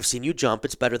 I've seen you jump.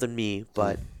 It's better than me,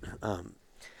 but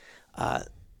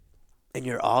and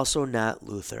you're also not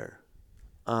Luther.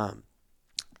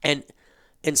 And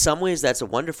in some ways, that's a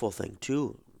wonderful thing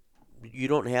too. You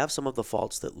don't have some of the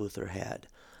faults that Luther had,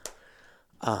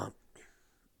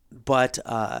 but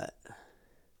that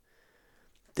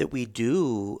we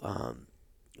do.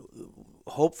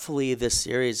 Hopefully, this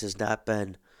series has not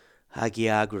been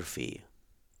hagiography.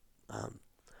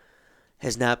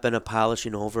 Has not been a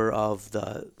polishing over of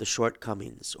the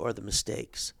shortcomings or the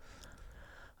mistakes.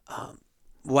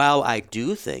 While I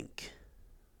do think,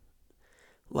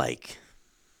 like,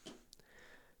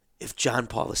 if John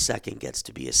Paul II gets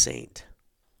to be a saint,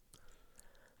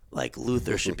 like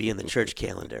Luther should be in the church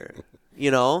calendar,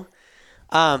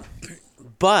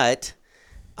 But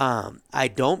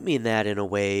I don't mean that in a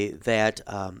way that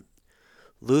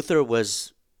Luther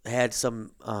had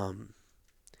some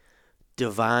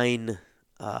divine,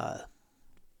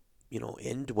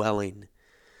 indwelling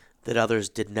that others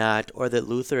did not, or that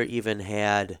Luther even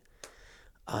had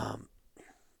a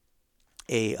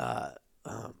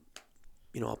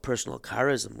personal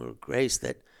charism or grace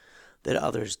that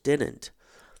others didn't.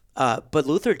 But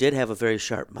Luther did have a very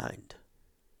sharp mind.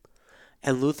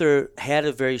 And Luther had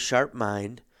a very sharp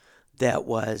mind that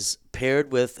was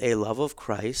paired with a love of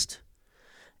Christ,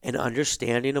 an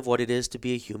understanding of what it is to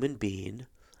be a human being,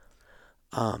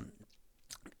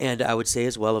 and I would say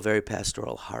as well a very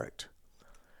pastoral heart.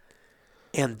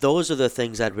 And those are the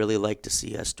things I'd really like to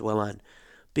see us dwell on,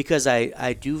 because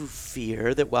I do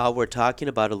fear that while we're talking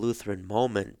about a Lutheran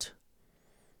moment,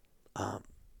 can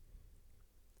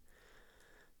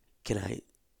I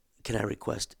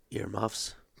request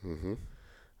earmuffs? Mm-hmm.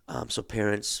 So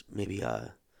parents maybe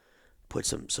put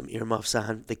some earmuffs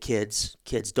on. The kids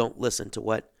don't listen to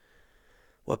what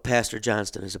Pastor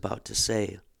Johnston is about to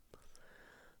say.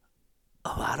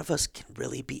 A lot of us can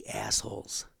really be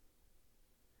assholes,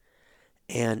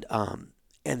 and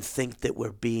think that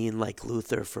we're being like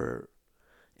Luther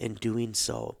in doing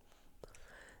so.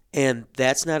 And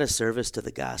that's not a service to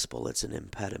the gospel, it's an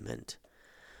impediment.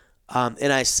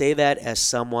 And I say that as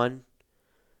someone,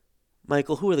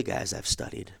 Michael, who are the guys I've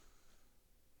studied?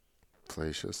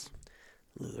 Flacius.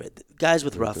 Guys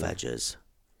with rough edges.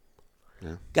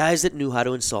 Yeah. Guys that knew how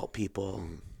to insult people.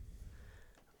 Mm-hmm.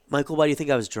 Michael, why do you think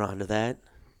I was drawn to that?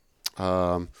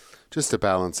 Just to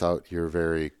balance out your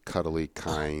very cuddly,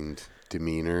 kind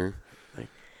demeanor. Right.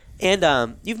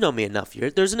 And you've known me enough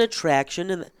here. There's an attraction,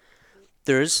 and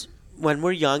there's when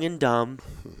we're young and dumb,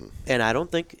 and I don't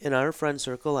think in our friend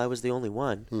circle I was the only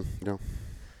one. No.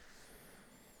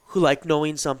 Who liked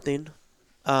knowing something,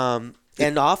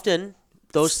 and often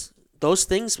those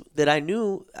things that I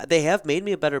knew, they have made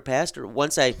me a better pastor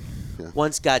once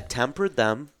God tempered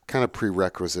them. Kind of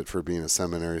prerequisite for being a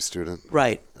seminary student.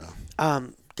 Right. Yeah.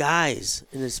 Guys,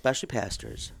 and especially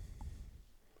pastors,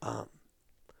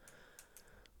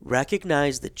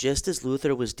 recognize that just as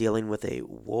Luther was dealing with a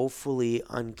woefully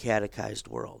uncatechized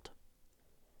world,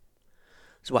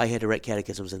 that's why he had to write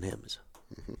catechisms and hymns.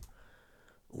 Mm-hmm.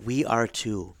 We are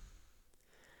too.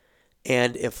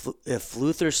 And if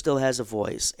Luther still has a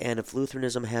voice, and if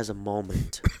Lutheranism has a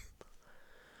moment,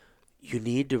 you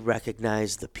need to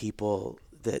recognize the people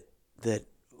that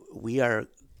we are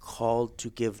called to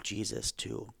give Jesus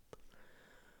to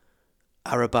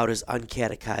are about as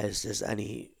uncatechized as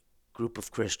any group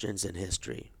of Christians in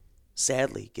history,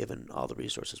 sadly, given all the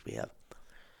resources we have.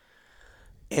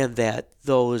 And that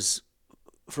those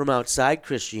from outside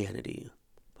Christianity,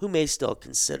 who may still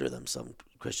consider them some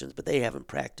Christians, but they haven't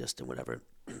practiced and whatever,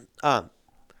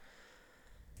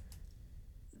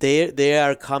 they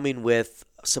are coming with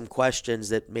some questions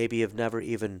that maybe have never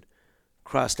even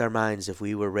crossed our minds if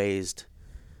we were raised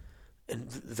in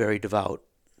very devout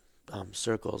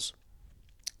circles.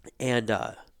 And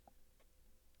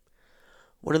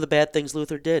one of the bad things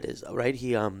Luther did is, right,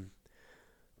 he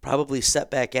probably set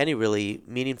back any really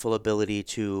meaningful ability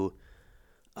to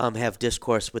have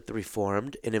discourse with the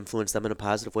Reformed and influence them in a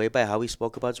positive way by how he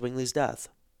spoke about Zwingli's death.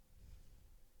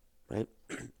 Right?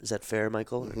 Is that fair,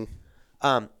 Michael?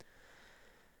 Mm-hmm.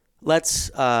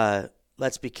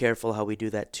 Let's be careful how we do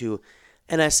that too.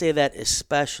 And I say that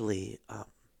especially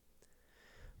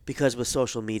because with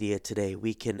social media today,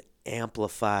 we can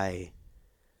amplify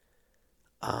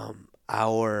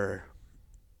our,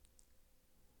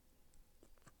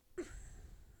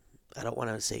 I don't want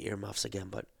to say earmuffs again,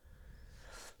 but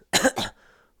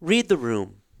read the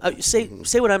room. Say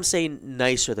what I'm saying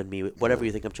nicer than me, whatever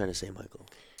you think I'm trying to say, Michael.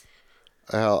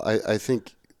 I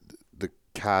think the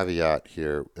caveat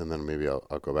here, and then maybe I'll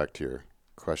go back to your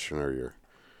question or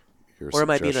Or am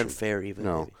I being suggestion. unfair even?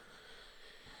 No. Maybe?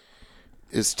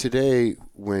 Is today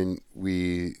when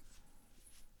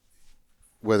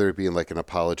whether it be in like an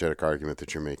apologetic argument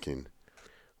that you're making,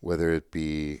 whether it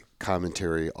be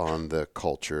commentary on the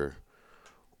culture,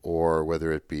 or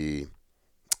whether it be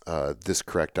this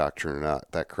correct doctrine or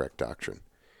not that correct doctrine,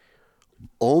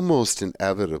 almost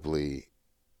inevitably,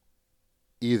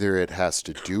 either it has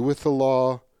to do with the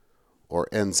law or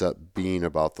ends up being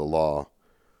about the law,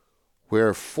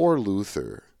 where for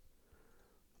Luther,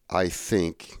 I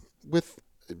think, with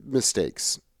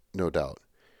mistakes, no doubt,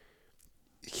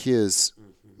 his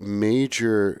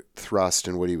major thrust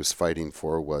in what he was fighting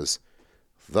for was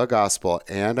the gospel,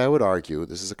 and I would argue,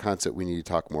 this is a concept we need to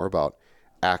talk more about,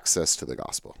 access to the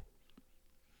gospel.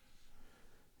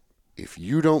 If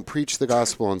you don't preach the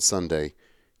gospel on Sunday,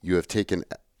 you have taken,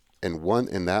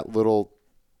 in that little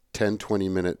 10,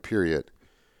 20-minute period,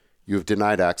 you have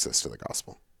denied access to the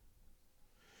gospel.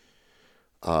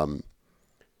 And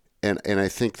I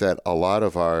think that a lot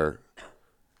of our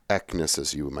ekness,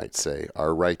 as you might say,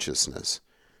 our righteousness,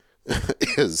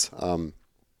 is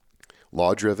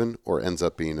law-driven or ends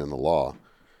up being in the law.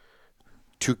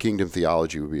 Two kingdom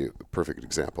theology would be a perfect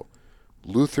example.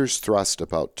 Luther's thrust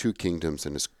about two kingdoms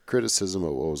and his criticism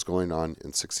of what was going on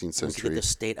in 16th century To get the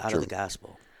state out of the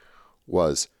gospel.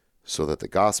 was so that the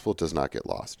gospel does not get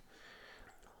lost.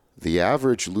 The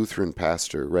average Lutheran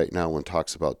pastor right now, when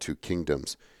talks about two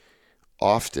kingdoms,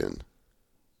 often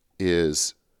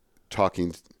is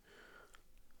talking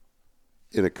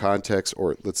in a context,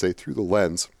 or let's say through the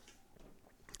lens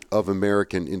of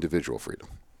American individual freedom.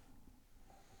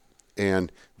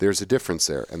 And there's a difference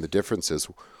there. And the difference is,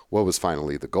 what was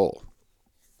finally the goal?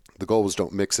 The goal was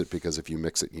don't mix it, because if you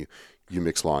mix it, you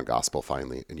mix law and gospel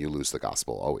finally, and you lose the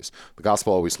gospel always. The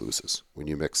gospel always loses when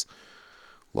you mix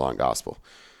law and gospel.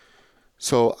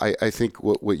 So I think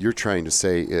what you're trying to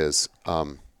say is,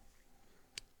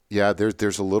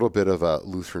 there's a little bit of a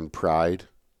Lutheran pride,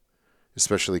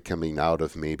 especially coming out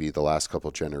of maybe the last couple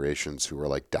generations who were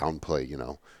like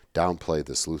downplay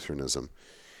this Lutheranism.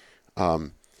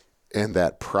 And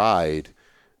that pride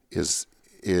is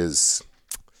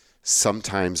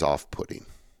sometimes off-putting,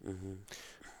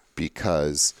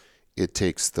 because it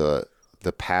takes the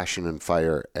passion and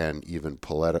fire and even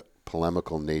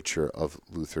polemical nature of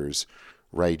Luther's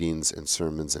writings and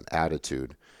sermons and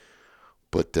attitude,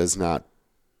 but does not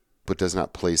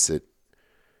place it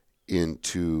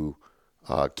into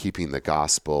keeping the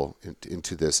gospel,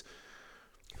 into this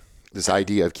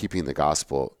idea of keeping the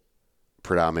gospel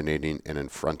predominating and in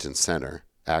front and center,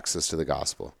 access to the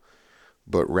gospel,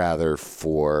 but rather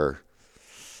for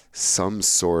some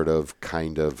sort of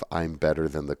kind of, I'm better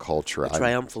than the culture.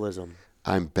 Triumphalism.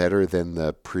 I'm better than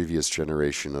the previous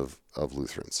generation of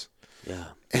Lutherans. Yeah.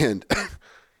 And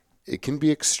it can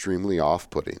be extremely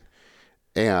off-putting.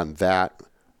 And that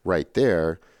right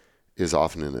there is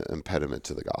often an impediment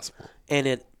to the gospel.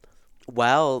 And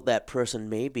while that person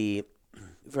may be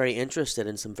very interested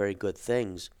in some very good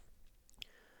things,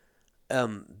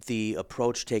 the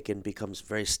approach taken becomes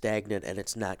very stagnant, and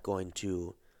it's not going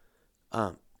to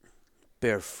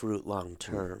bear fruit long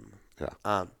term.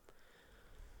 Yeah.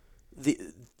 The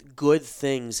good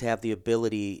things have the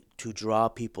ability to draw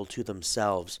people to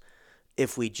themselves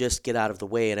if we just get out of the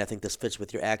way, and I think this fits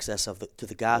with your access to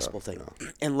the gospel thing,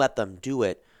 and let them do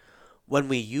it. When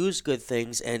we use good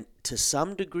things and to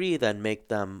some degree then make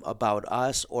them about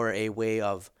us or a way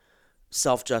of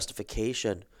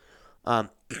self-justification,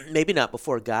 maybe not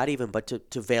before God even, but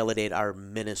to validate our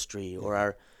ministry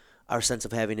or our sense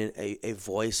of having a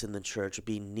voice in the church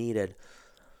being needed.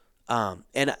 And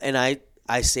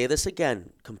I say this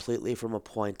again completely from a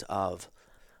point of,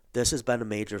 this has been a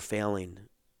major failing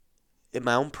in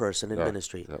my own person in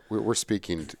ministry. Yeah. We're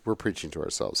preaching to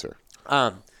ourselves here.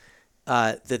 I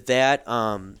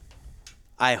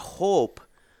hope,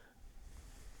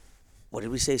 what did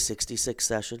we say, 66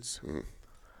 sessions?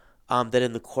 That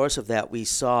in the course of that we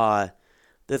saw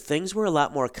that things were a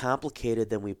lot more complicated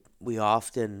than we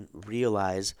often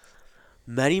realize.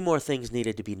 Many more things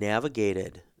needed to be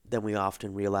navigated than we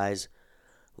often realize.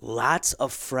 Lots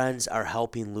of friends are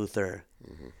helping Luther,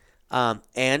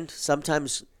 and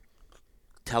sometimes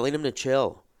telling him to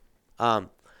chill,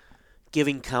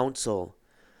 giving counsel,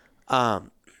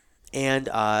 and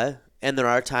there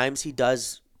are times he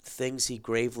does things he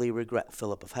gravely regret.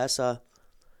 Philip of Hesse,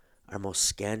 our most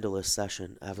scandalous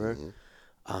session ever.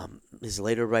 His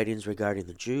later writings regarding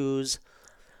the Jews,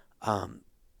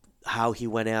 how he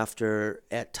went after,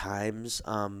 at times,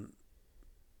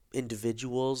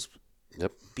 individuals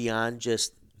beyond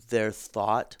just their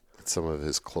thought. Some of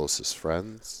his closest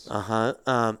friends.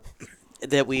 That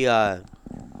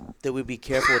that we be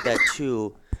careful with that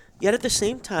too. Yet at the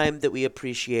same time that we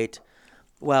appreciate,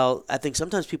 well, I think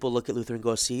sometimes people look at Luther and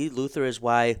go, see, Luther is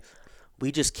why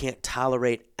we just can't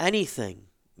tolerate anything,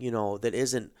 that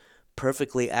isn't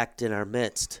perfectly act in our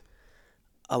midst.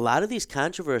 A lot of these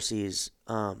controversies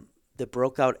that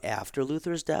broke out after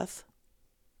Luther's death,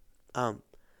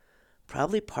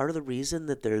 probably part of the reason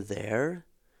that they're there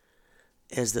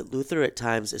is that Luther at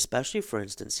times, especially for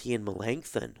instance, he and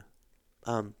Melanchthon,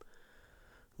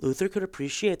 Luther could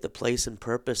appreciate the place and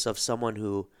purpose of someone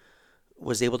who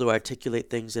was able to articulate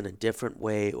things in a different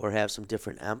way or have some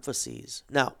different emphases.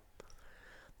 Now,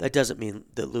 that doesn't mean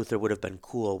that Luther would have been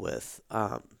cool with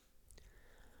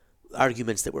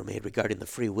arguments that were made regarding the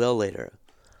free will later.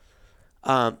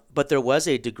 But there was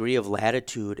a degree of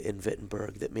latitude in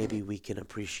Wittenberg that maybe we can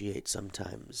appreciate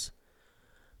sometimes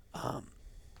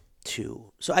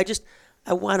too. So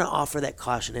I want to offer that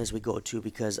caution as we go too,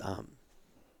 because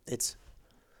it's...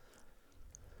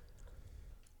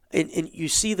 And you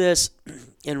see this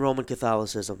in Roman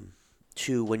Catholicism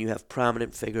too, when you have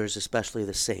prominent figures, especially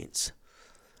the saints,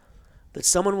 that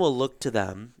someone will look to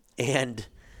them and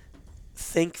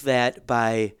think that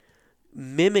by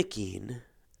mimicking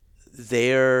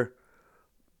their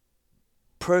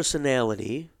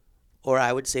personality, or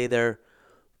I would say their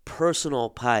personal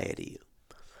piety,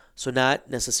 so not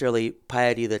necessarily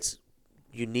piety that's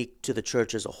unique to the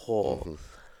church as a whole,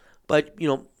 but,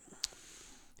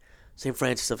 St.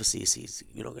 Francis of Assisi is,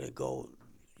 going to go,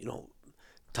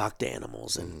 talk to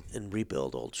animals and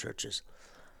rebuild old churches.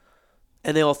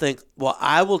 And they all think, well,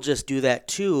 I will just do that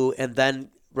too, and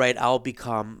then, right, I'll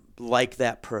become like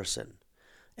that person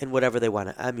and whatever they want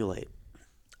to emulate.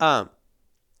 That's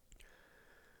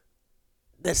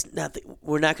not.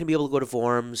 We're not going to be able to go to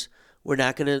forums. We're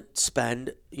not going to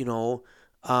spend,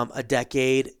 a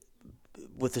decade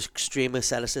with extreme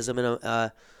asceticism in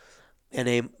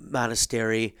a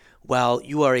monastery. Well,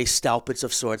 you are a Staupitz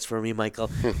of sorts for me, Michael.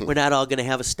 We're not all going to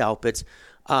have a Staupitz.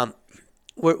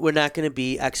 We're not going to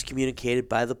be excommunicated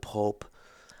by the Pope.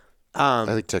 I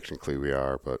think technically we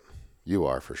are, but you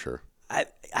are for sure. I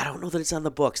don't know that it's on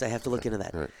the books. I have to look into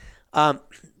that. Right.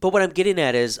 But what I'm getting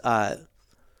at is, what's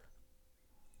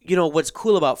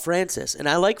cool about Francis, and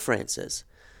I like Francis,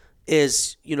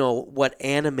 is, what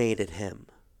animated him,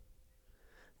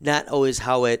 not always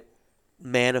how it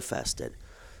manifested.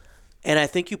 And I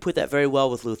think you put that very well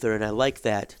with Luther, and I like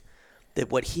that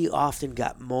what he often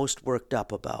got most worked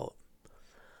up about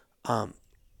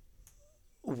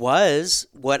was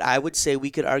what I would say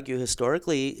we could argue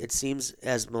historically, it seems,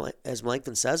 as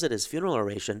Melanchthon says it, his funeral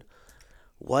oration,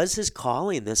 was his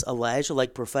calling, this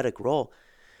Elijah-like prophetic role.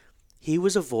 He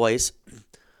was a voice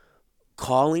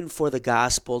calling for the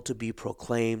gospel to be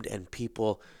proclaimed and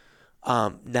people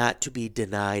not to be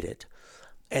denied it.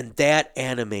 And that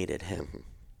animated him.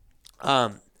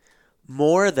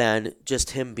 More than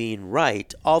just him being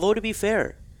right, although to be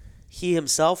fair, he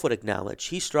himself would acknowledge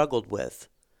he struggled with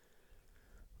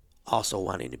also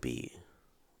wanting to be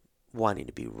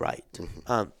right.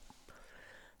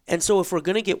 And so if we're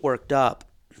going to get worked up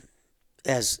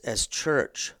as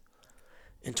church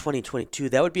in 2022,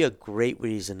 that would be a great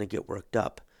reason to get worked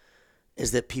up,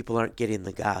 is that people aren't getting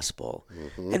the gospel.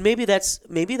 And maybe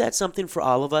that's something for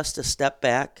all of us to step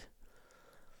back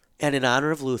and in honor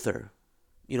of Luther.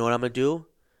 You know what I'm going to do?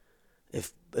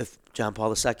 If John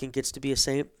Paul II gets to be a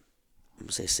saint, I'm going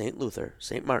to say St. Luther,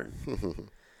 St. Martin.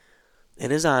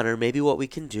 In his honor, maybe what we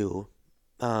can do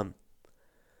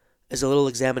is a little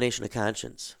examination of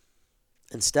conscience.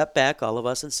 And step back, all of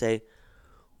us, and say,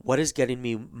 what is getting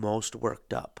me most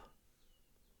worked up?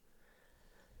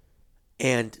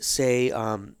 And say,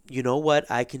 you know what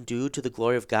I can do to the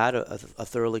glory of God, a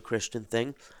thoroughly Christian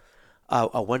thing.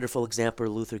 A wonderful example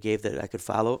Luther gave that I could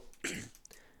follow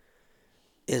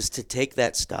is to take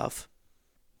that stuff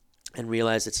and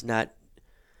realize it's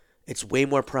way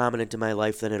more prominent in my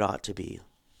life than it ought to be.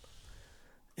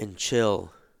 And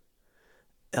chill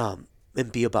and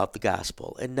be about the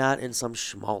gospel, and not in some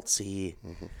schmaltzy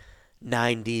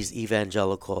 90s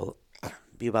evangelical,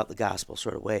 be about the gospel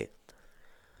sort of way.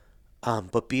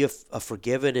 But be a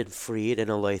forgiven and freed and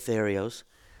eleitherios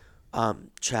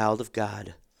child of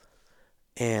God.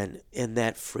 And in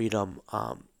that freedom,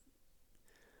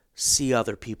 see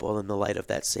other people in the light of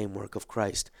that same work of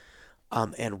Christ,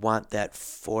 and want that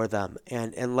for them.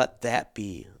 And let that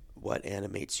be what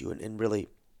animates you and really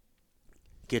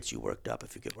gets you worked up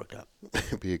if you get worked up.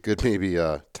 It'd be a good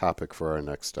topic for our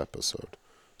next episode.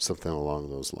 Something along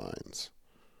those lines.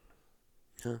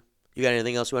 Huh. You got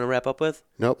anything else you want to wrap up with?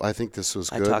 Nope, I think this was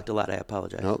good. I talked a lot. I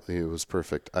apologize. Nope, it was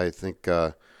perfect. I think,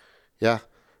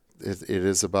 it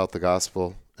is about the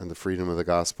gospel, the freedom of the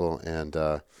gospel. And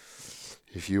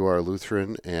if you are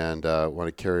Lutheran and want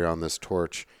to carry on this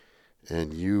torch,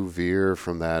 and you veer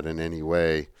from that in any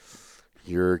way,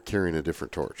 you're carrying a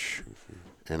different torch.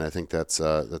 Mm-hmm. And I think that's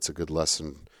a good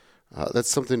lesson. That's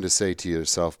something to say to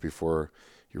yourself before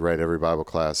you write every Bible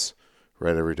class,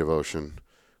 write every devotion,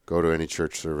 go to any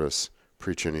church service,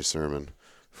 preach any sermon,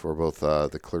 for both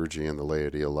the clergy and the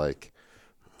laity alike.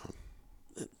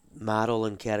 Model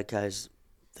and catechize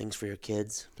things for your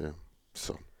kids. Yeah,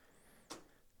 so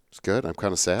it's good. I'm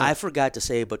kind of sad. I forgot to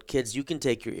say, but kids, you can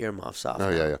take your earmuffs off. Oh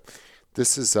now. yeah.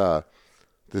 This is a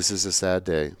sad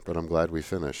day, but I'm glad we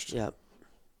finished. Yeah,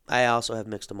 I also have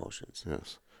mixed emotions.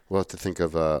 Yes, we'll have to think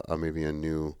of maybe a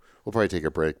new. We'll probably take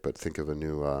a break, but think of a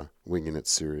new Winging It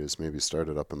series. Maybe start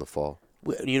it up in the fall.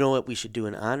 You know what we should do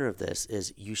in honor of this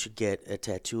is you should get a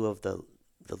tattoo of the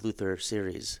Luther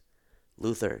series,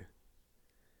 Luther.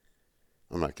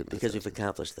 I'm not getting because we've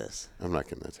accomplished this. I'm not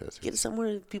getting that tattoo. Get it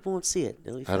somewhere people won't see it.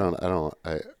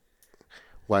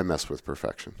 Why mess with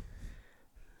perfection?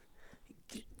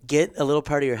 Get a little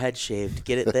part of your head shaved,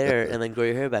 get it there, and then grow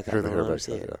your hair back out.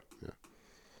 Yeah.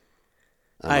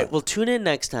 All right, well, tune in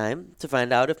next time to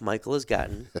find out if Michael has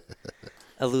gotten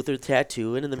a Luther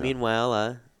tattoo, and in the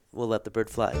meanwhile, we'll let the bird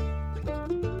fly.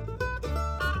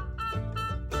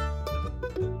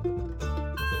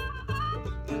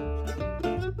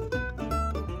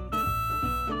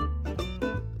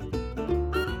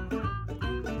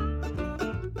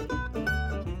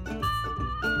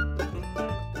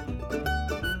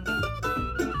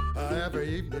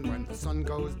 Every evening when the sun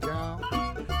goes down,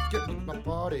 get with my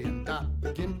party and I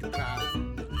begin to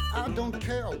clown. I don't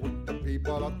care what the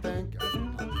people are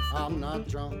thinking. I'm not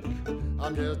drunk,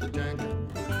 I'm just a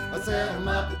drinking. I set 'em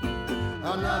up,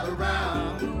 another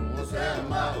round. I set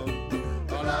 'em up,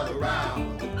 another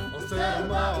round. I set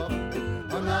 'em up,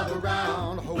 another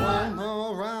round. One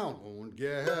more round won't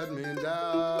get me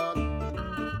down.